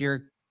tonight. If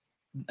you're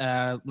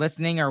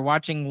listening or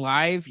watching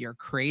live, you're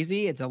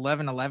crazy. It's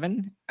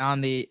 11:11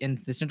 in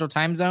the Central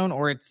Time Zone,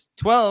 or it's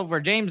 12 where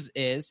James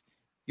is.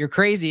 You're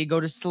crazy. Go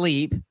to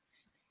sleep.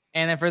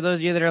 And then for those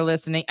of you that are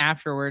listening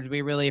afterwards,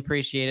 we really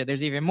appreciate it.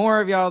 There's even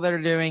more of y'all that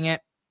are doing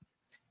it.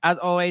 As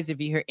always, if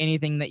you hear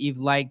anything that you've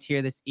liked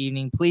here this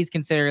evening, please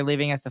consider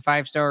leaving us a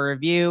 5-star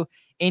review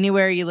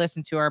anywhere you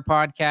listen to our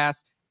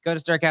podcast. Go to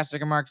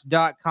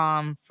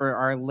StarcasticRemarks.com for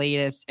our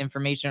latest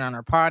information on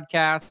our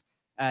podcast.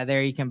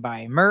 There you can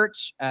buy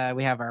merch.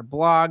 We have our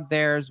blog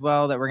there as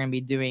well that we're going to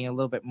be doing a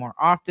little bit more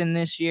often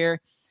this year.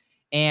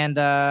 And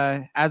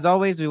as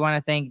always, we want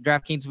to thank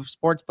DraftKings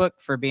Sportsbook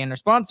for being our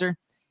sponsor.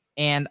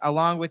 And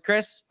along with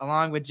Chris,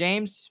 along with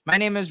James, my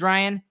name is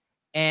Ryan.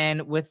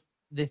 And with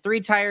the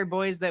 3 tired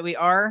boys that we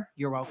are,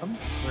 you're welcome.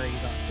 We're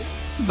exhausted.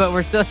 But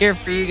we're still here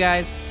for you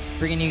guys,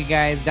 bringing you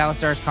guys Dallas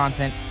Stars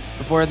content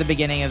before the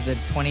beginning of the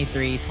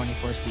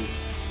 23-24 season.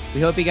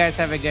 We hope you guys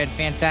have a good,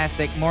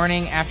 fantastic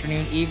morning,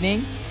 afternoon,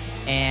 evening,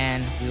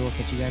 and we will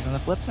catch you guys on the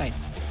flip side.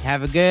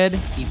 Have a good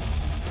evening.